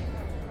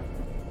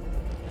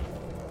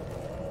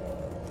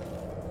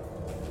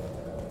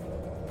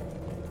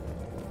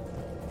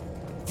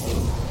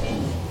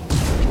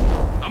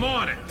 I'm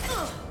on it!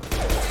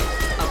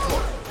 Of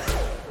course.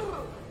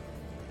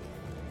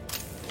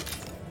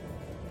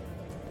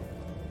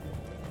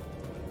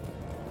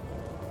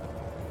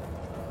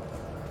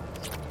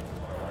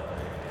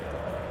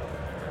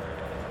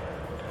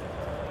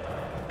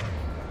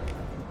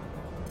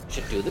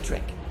 Should do the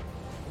trick.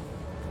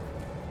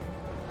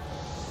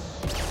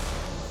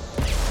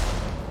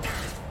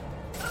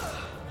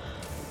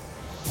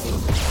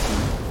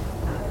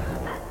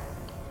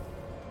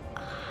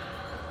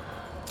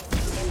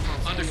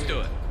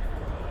 Understood.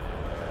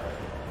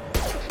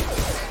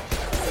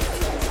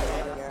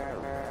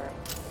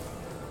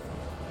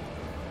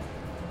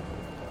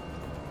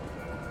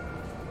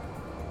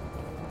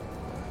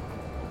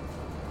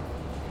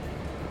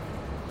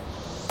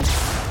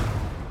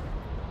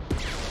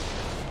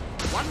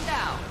 One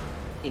down.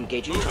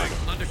 Engaging Moving. target.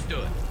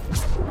 Understood.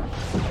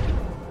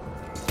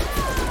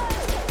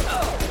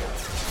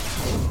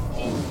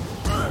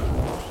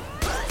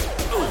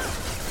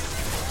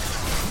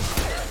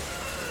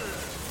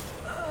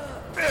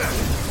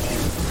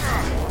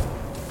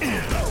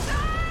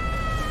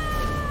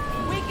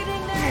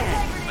 Weakening their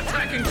integrity!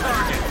 Attacking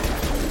target.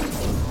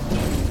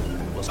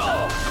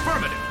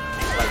 Affirmative.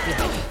 Right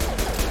behind you.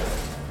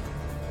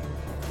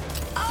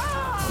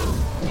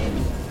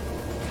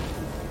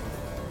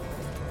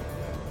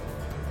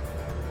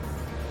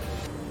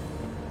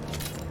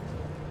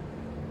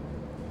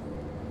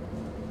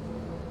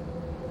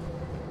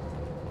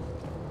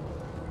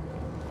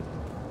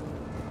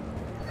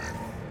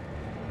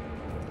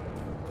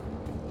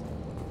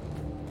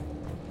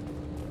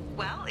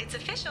 it's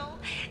official.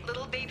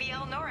 Little baby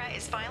Elnora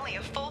is finally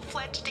a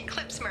full-fledged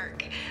Eclipse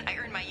merc. I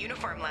earned my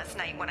uniform last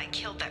night when I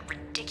killed that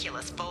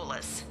ridiculous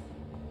Volus.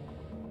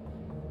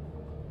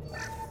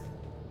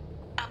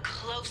 Up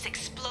close,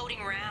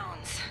 exploding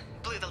rounds.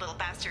 Blew the little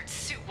bastard's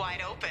suit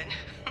wide open.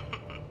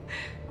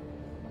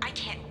 I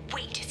can't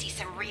wait to see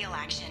some real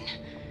action.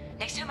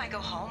 Next time I go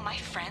home, my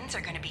friends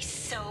are gonna be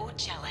so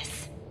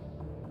jealous.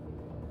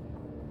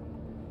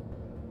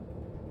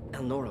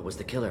 Elnora was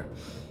the killer.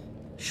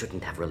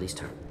 Shouldn't have released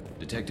her.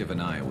 Detective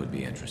Anaya would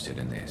be interested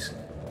in this.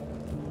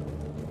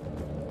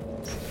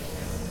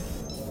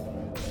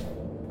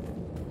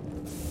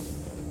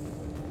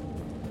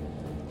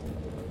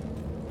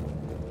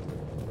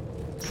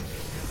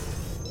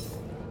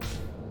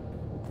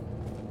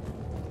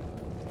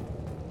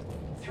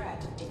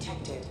 Threat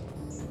detected.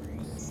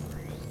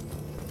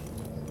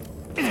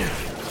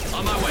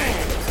 On my way!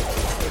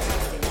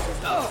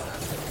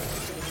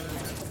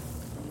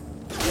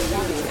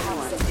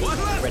 What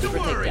left Ready to for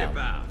worry takedown.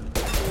 about?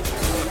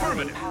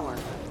 Affirmative. Power.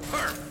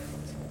 Perfect.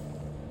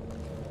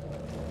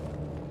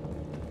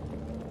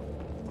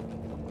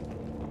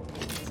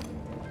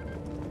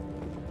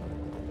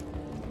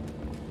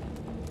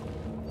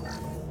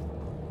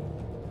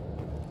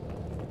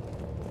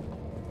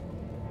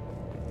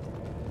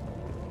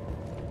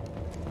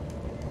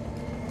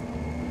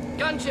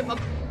 Gunship above.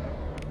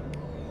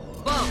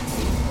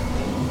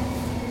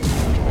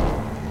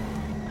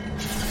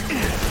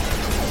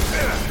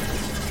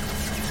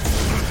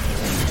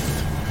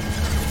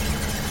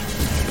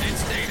 And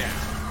stay down.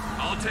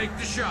 I'll take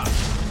the shot.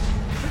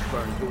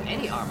 Burn through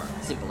any armor.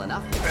 Simple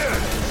enough.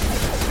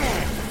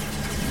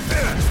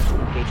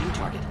 Engaging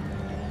target.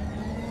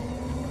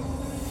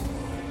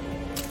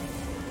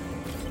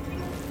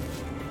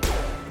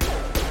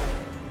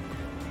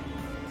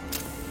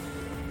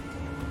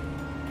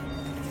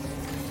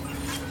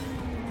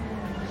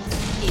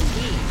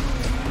 Indeed.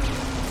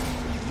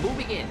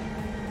 Moving in.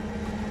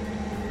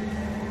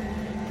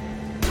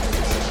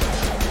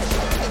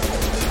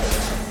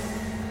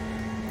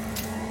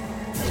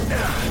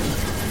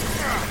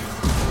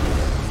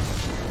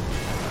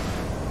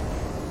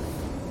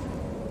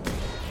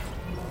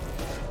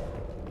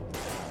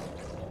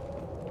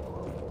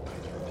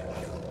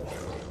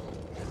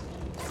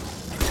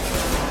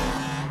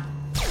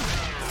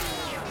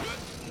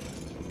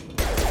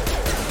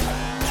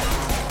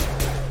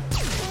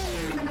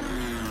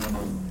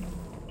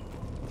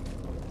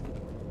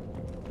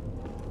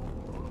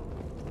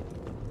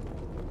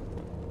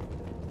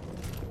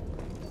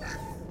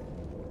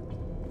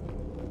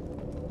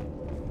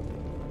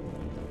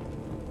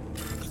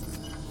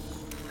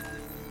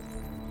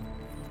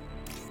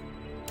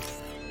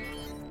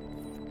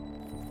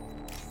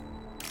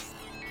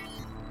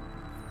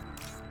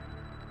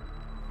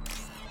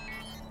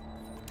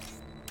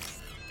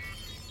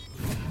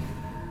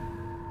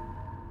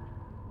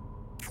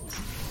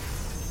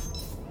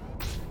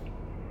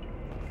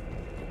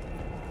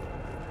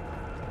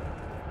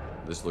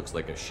 This looks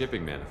like a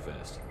shipping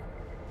manifest.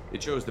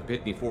 It shows the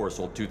Pitney 4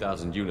 sold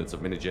 2,000 units of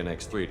Minigen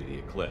X3 to the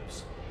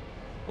Eclipse,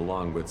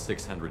 along with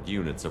 600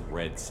 units of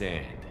red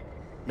sand.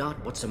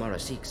 Not what Samara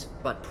seeks,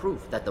 but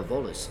proof that the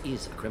Volus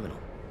is a criminal.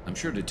 I'm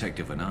sure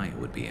Detective Anaya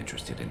would be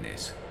interested in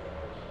this.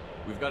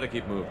 We've got to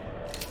keep moving.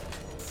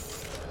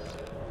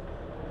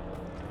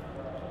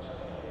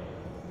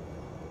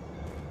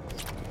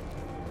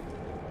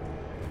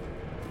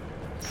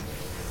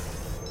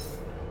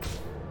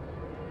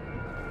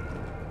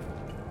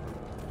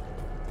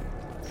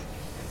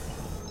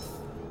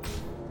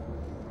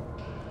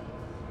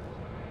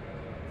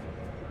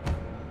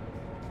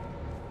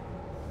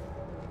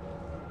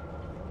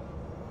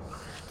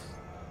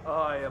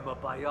 I am a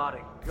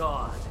biotic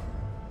god.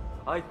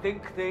 I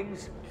think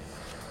things,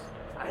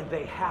 and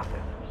they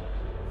happen.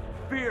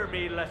 Fear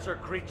me, lesser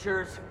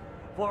creatures,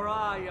 for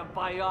I am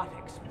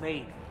biotics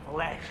made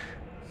flesh.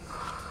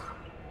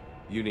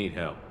 You need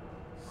help.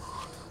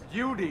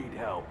 You need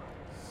help,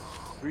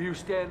 for you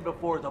stand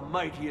before the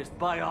mightiest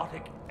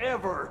biotic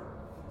ever.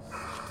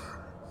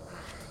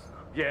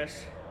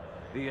 Yes,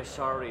 the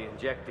Asari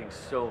injecting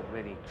so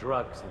many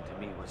drugs into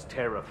me was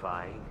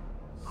terrifying.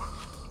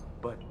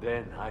 But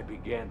then I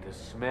began to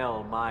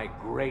smell my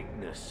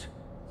greatness.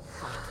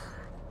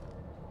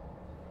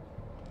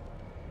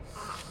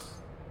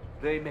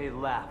 They may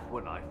laugh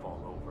when I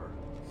fall over,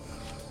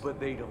 but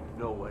they don't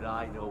know what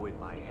I know in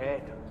my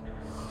head.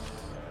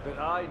 That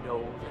I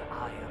know that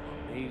I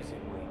am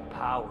amazingly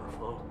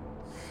powerful.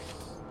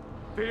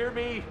 Fear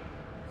me?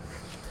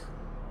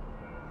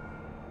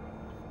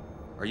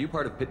 Are you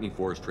part of Pitney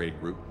 4's trade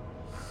group?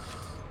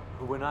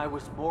 When I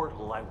was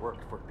mortal, I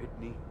worked for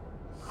Pitney.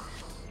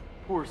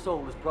 Poor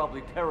soul is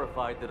probably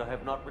terrified that I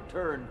have not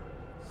returned.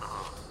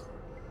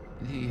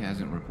 He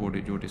hasn't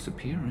reported your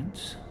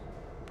disappearance.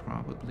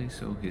 Probably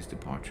so his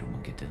departure will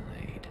get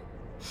delayed.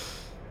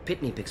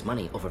 Pitney picks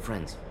money over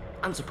friends.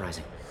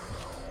 Unsurprising.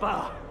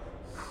 Bah!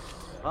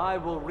 I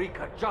will wreak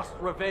a just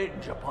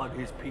revenge upon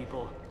his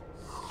people.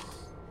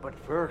 But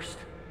first,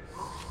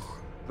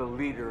 the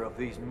leader of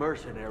these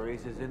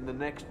mercenaries is in the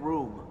next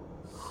room.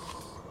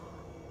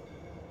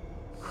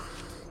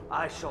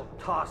 I shall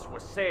toss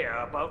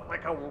Wasea about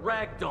like a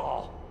rag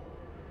doll.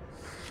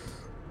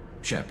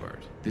 Shepard,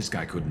 this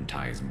guy couldn't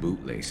tie his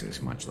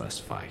bootlaces, much less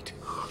fight.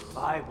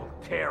 I will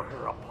tear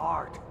her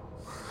apart.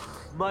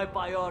 My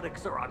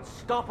biotics are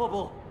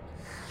unstoppable.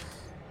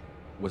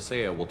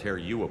 Wasea will tear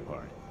you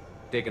apart.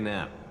 Take a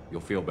nap. You'll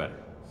feel better.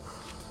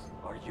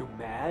 Are you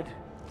mad?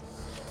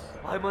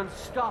 I'm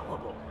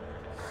unstoppable.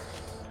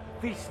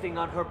 Feasting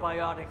on her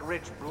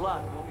biotic-rich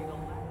blood will be the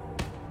last.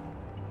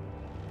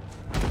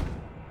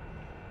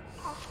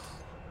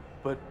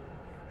 But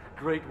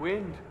Great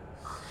Wind,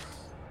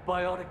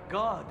 biotic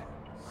god.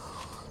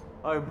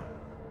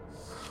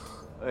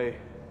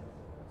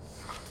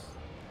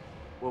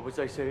 What was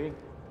I saying?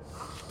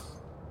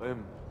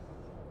 I'm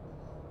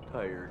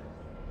tired.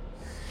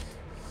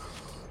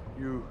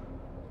 You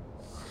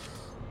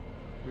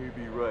may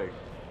be right.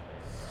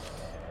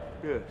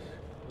 Yes,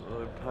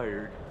 I'm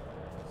tired.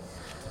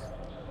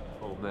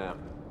 I'll nap.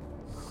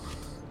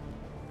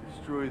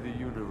 Destroy the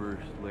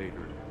universe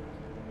later.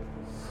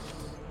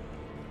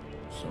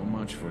 So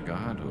much for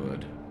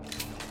godhood.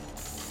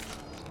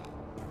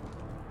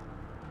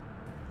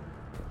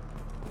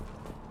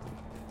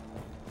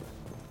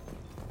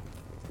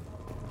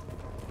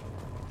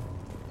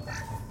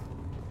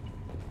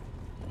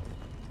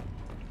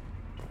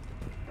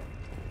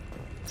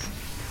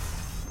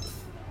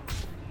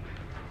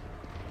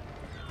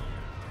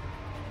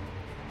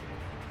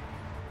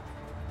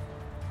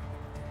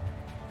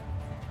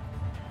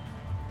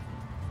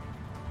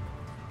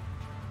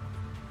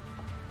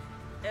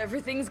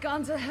 Everything's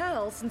gone to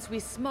hell since we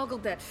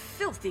smuggled that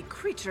filthy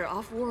creature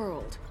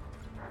off-world.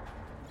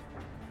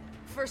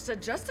 First a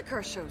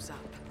Justicar shows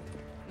up.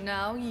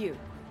 Now you.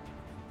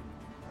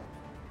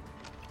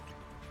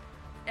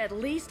 At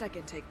least I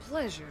can take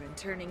pleasure in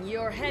turning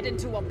your head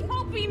into a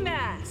pulpy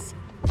mass!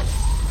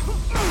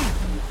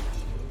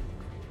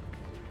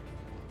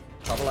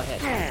 Trouble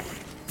ahead.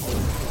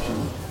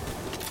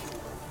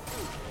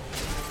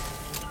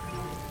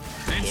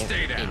 Then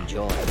stay down.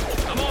 Enjoy.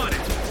 I'm on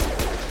it!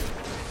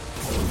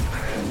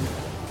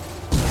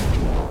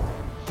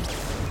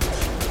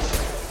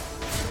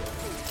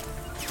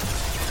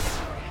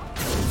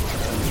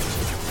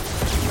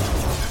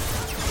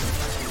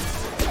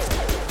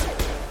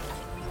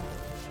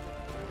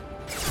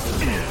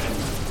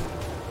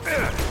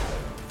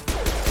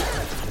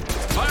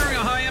 Firing a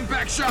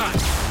high-impact shot!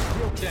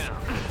 Down.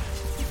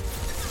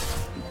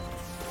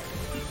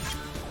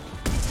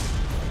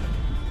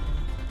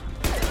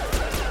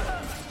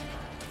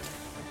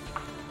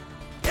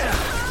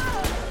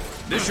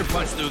 This should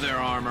punch through their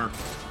armor.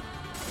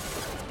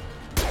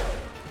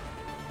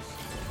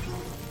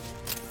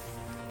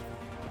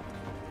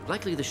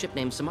 Likely the ship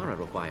name Samara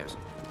requires.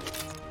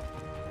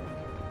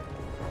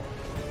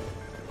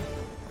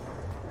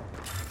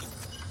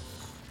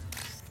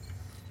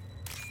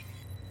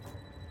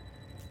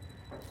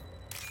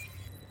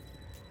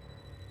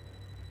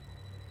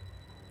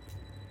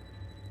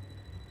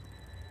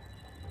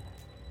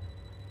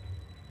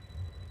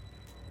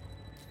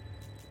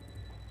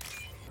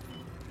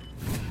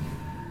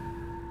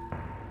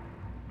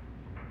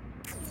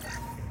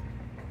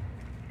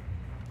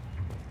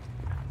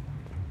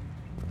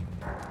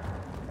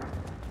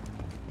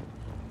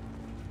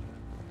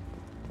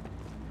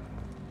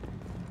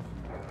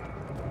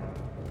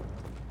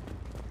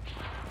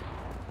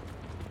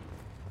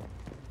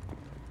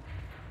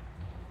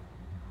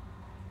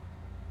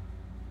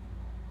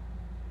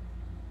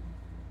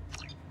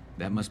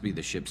 That must be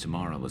the ship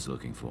Samara was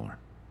looking for.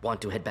 Want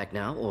to head back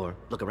now, or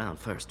look around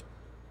first?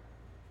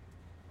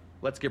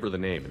 Let's give her the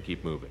name and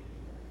keep moving.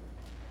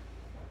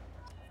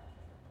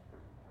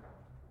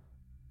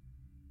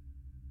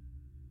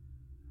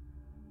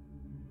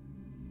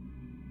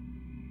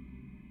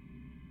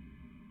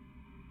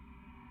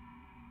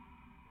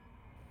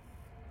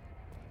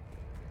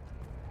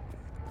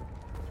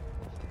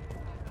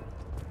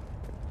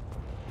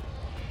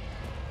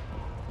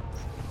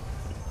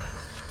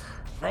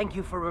 Thank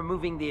you for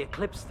removing the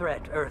Eclipse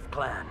threat, Earth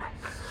Clan.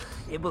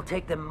 It will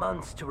take them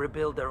months to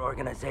rebuild their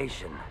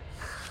organization.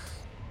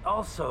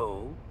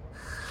 Also,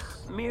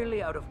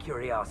 merely out of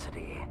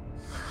curiosity,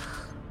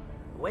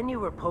 when you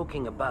were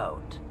poking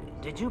about,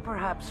 did you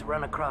perhaps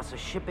run across a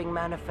shipping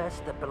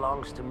manifest that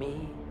belongs to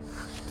me?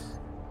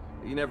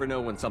 You never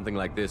know when something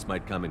like this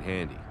might come in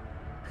handy.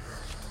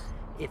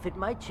 If it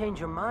might change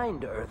your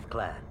mind, Earth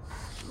Clan,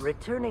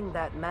 returning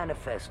that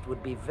manifest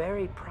would be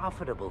very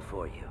profitable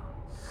for you.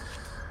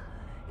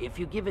 If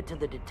you give it to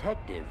the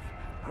detective,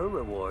 her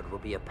reward will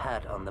be a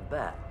pat on the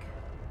back.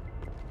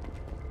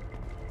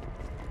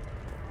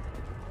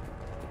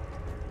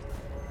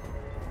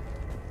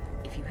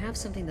 If you have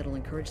something that'll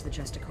encourage the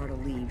Justicar to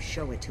leave,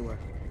 show it to her.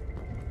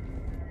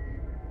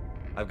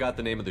 I've got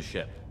the name of the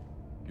ship.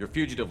 Your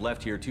fugitive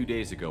left here 2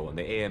 days ago on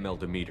the AML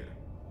Demeter.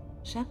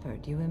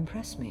 Shepard, you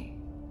impress me.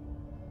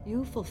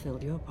 You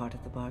fulfilled your part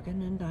of the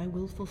bargain, and I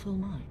will fulfill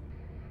mine.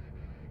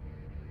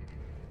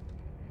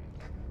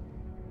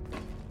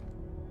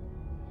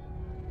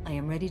 I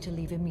am ready to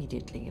leave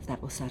immediately, if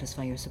that will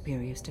satisfy your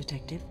superiors,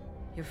 Detective.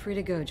 You're free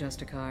to go,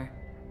 Justicar.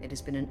 It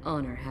has been an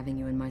honor having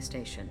you in my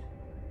station.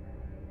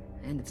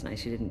 And it's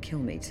nice you didn't kill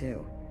me,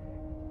 too.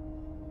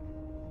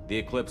 The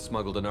Eclipse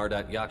smuggled an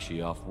Ardat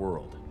Yakshi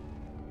off-world.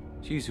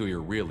 She's who you're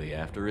really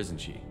after, isn't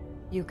she?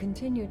 You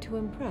continue to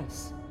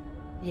impress.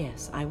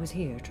 Yes, I was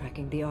here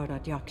tracking the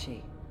Ardat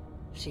Yakshi.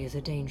 She is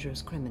a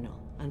dangerous criminal,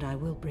 and I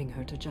will bring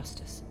her to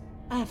justice.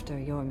 After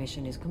your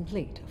mission is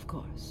complete, of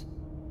course.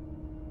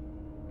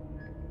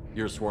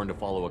 You're sworn to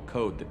follow a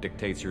code that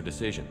dictates your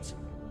decisions.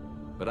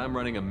 But I'm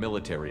running a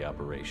military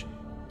operation.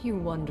 You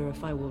wonder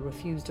if I will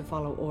refuse to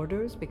follow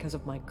orders because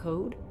of my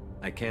code?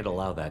 I can't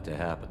allow that to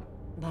happen.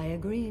 By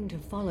agreeing to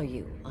follow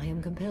you, I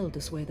am compelled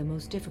to swear the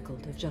most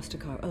difficult of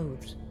Justicar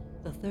oaths,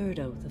 the third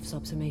oath of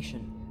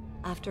subsumation.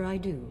 After I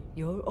do,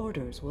 your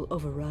orders will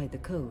override the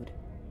code.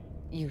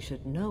 You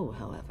should know,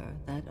 however,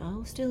 that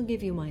I'll still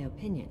give you my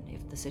opinion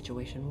if the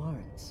situation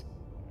warrants.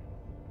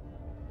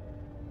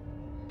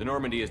 The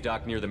Normandy is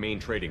docked near the main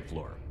trading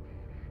floor.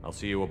 I'll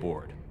see you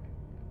aboard.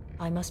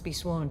 I must be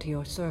sworn to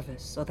your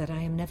service so that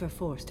I am never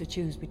forced to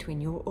choose between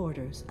your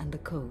orders and the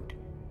code.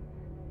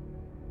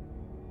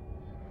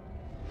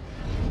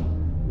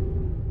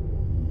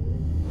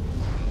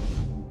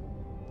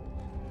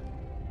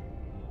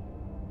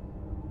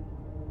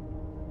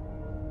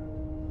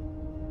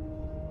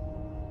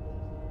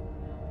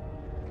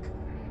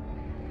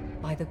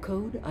 By the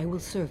code, I will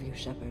serve you,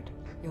 Shepard.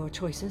 Your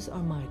choices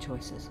are my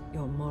choices.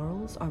 Your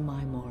morals are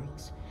my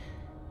morals.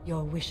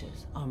 Your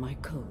wishes are my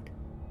code.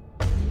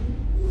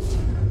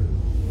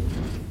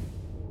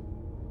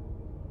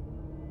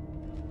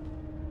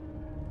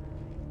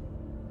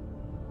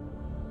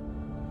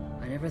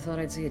 I never thought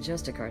I'd see a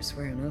Justicar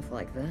swear an oath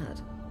like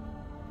that.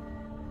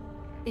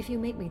 If you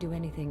make me do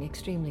anything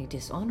extremely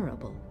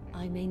dishonorable,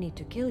 I may need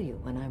to kill you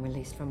when I'm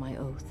released from my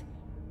oath.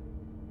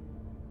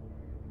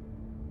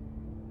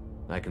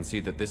 I can see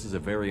that this is a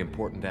very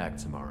important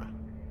act, Samara.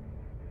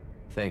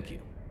 Thank you.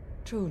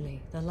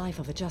 Truly, the life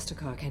of a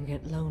Justicar can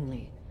get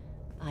lonely.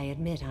 I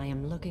admit I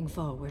am looking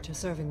forward to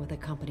serving with a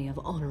company of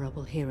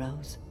honorable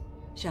heroes.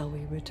 Shall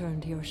we return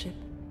to your ship?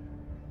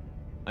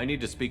 I need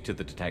to speak to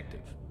the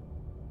detective.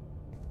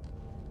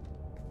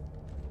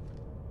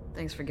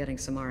 Thanks for getting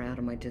Samara out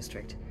of my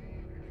district.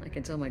 I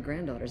can tell my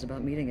granddaughters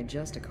about meeting a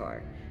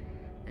Justicar.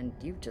 And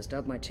you've just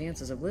upped my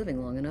chances of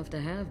living long enough to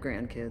have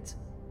grandkids.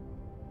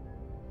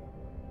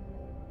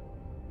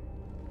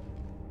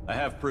 I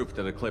have proof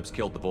that Eclipse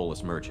killed the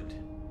Volus merchant.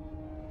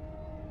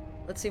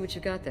 Let's see what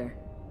you got there.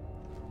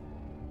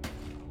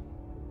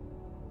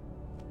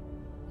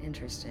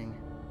 Interesting.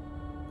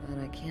 But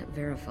I can't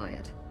verify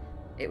it.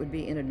 It would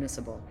be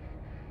inadmissible.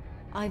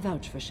 I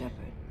vouch for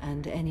Shepard,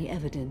 and any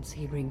evidence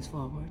he brings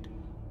forward.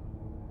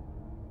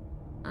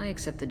 I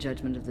accept the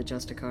judgment of the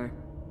Justicar.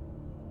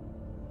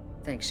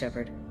 Thanks,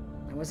 Shepard.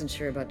 I wasn't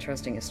sure about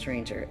trusting a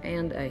stranger,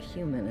 and a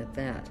human at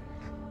that.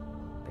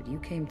 But you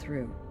came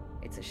through.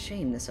 It's a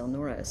shame this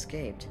Elnora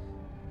escaped.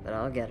 But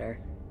I'll get her.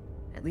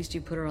 At least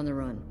you put her on the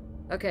run.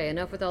 Okay,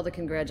 enough with all the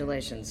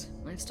congratulations.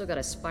 I've still got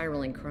a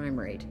spiraling crime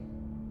rate.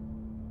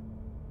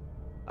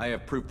 I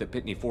have proof that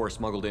Pitney 4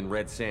 smuggled in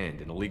red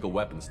sand and illegal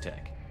weapons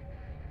tech.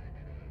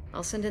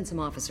 I'll send in some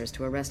officers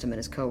to arrest him and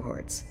his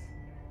cohorts.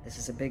 This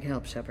is a big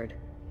help, Shepard.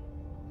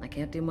 I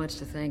can't do much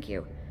to thank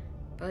you,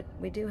 but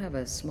we do have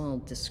a small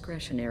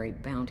discretionary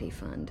bounty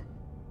fund.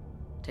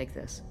 Take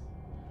this.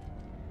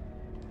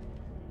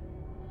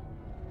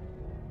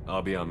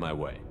 I'll be on my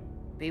way.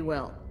 Be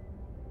well.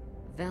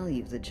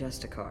 Value the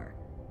Justicar.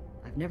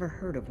 I've never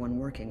heard of one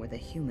working with a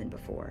human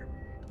before.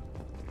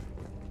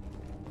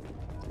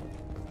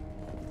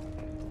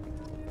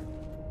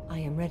 I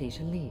am ready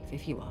to leave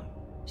if you are.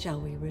 Shall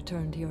we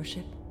return to your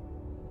ship?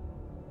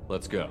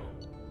 Let's go.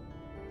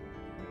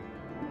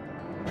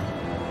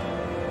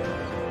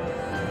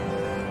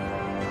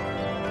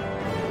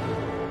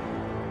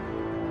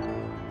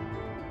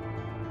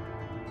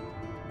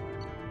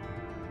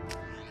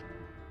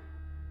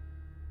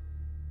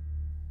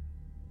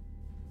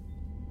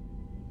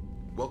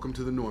 Welcome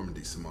to the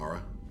Normandy,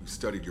 Samara. We've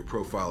studied your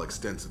profile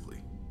extensively.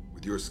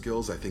 With your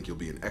skills, I think you'll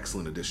be an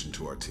excellent addition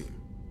to our team.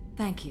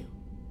 Thank you.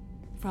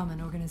 From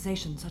an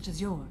organization such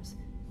as yours,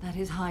 that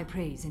is high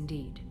praise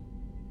indeed.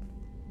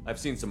 I've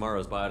seen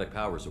Samara's biotic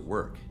powers at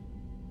work.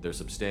 They're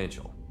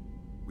substantial.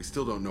 We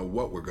still don't know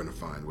what we're gonna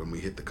find when we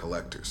hit the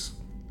collectors.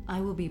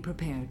 I will be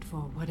prepared for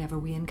whatever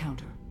we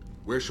encounter.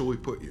 Where shall we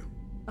put you?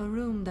 A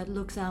room that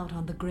looks out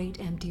on the great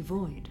empty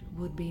void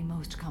would be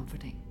most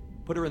comforting.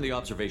 Put her in the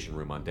observation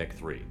room on Deck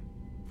 3.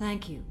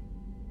 Thank you.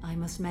 I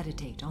must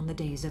meditate on the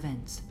day's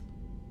events.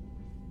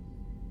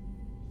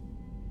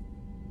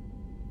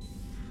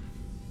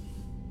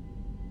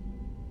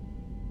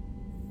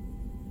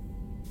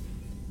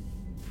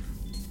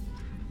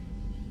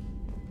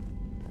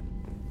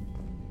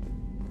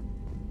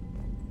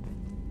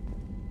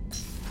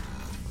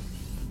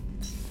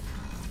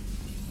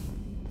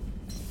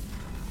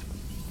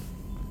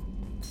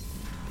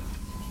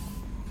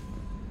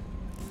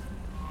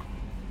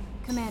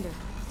 Commander,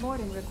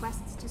 Morden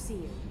requests to see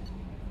you.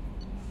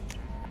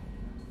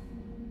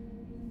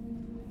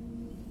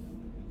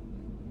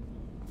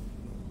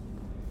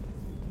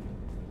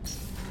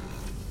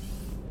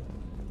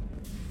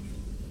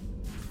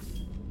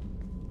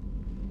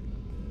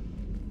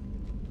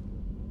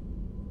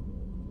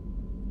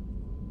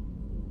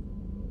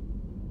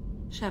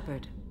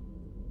 Shepard,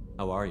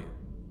 How are you?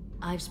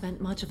 I've spent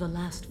much of the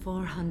last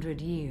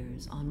 400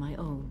 years on my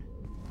own.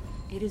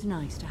 It is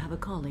nice to have a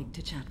colleague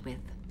to chat with.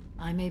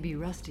 I may be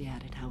rusty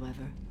at it,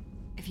 however.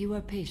 If you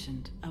are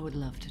patient, I would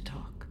love to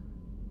talk.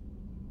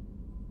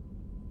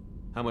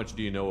 How much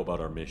do you know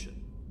about our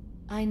mission?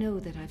 I know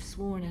that I've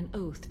sworn an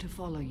oath to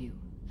follow you,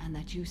 and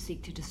that you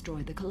seek to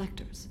destroy the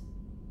Collectors.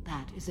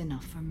 That is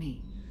enough for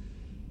me.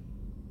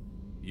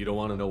 You don't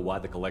want to know why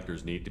the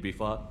Collectors need to be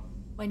fought?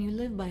 When you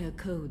live by a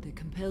code that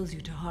compels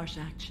you to harsh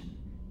action,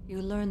 you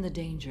learn the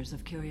dangers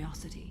of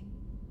curiosity.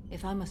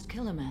 If I must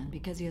kill a man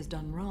because he has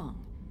done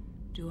wrong,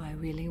 do I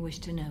really wish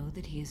to know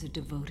that he is a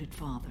devoted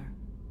father?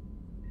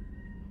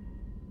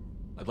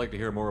 I'd like to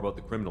hear more about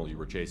the criminal you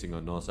were chasing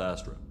on Nos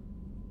Astra.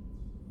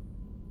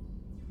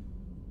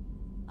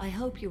 I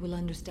hope you will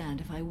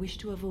understand if I wish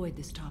to avoid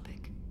this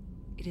topic.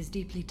 It is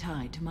deeply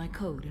tied to my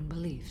code and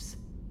beliefs.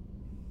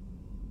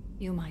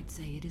 You might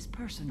say it is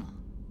personal.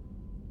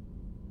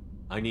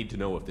 I need to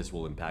know if this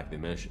will impact the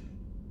mission.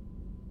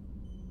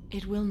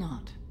 It will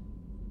not.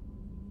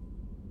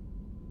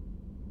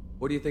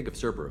 What do you think of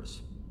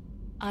Cerberus?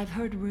 I've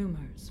heard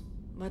rumors,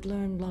 but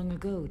learned long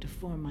ago to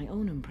form my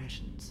own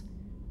impressions.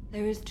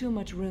 There is too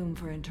much room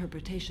for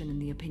interpretation in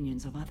the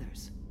opinions of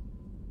others.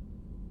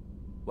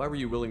 Why were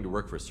you willing to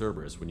work for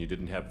Cerberus when you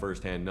didn't have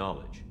first-hand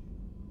knowledge?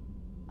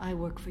 I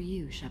work for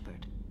you,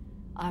 Shepard.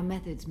 Our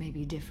methods may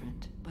be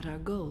different, but our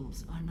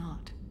goals are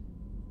not.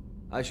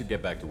 I should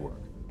get back to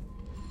work.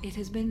 It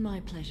has been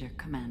my pleasure,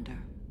 Commander.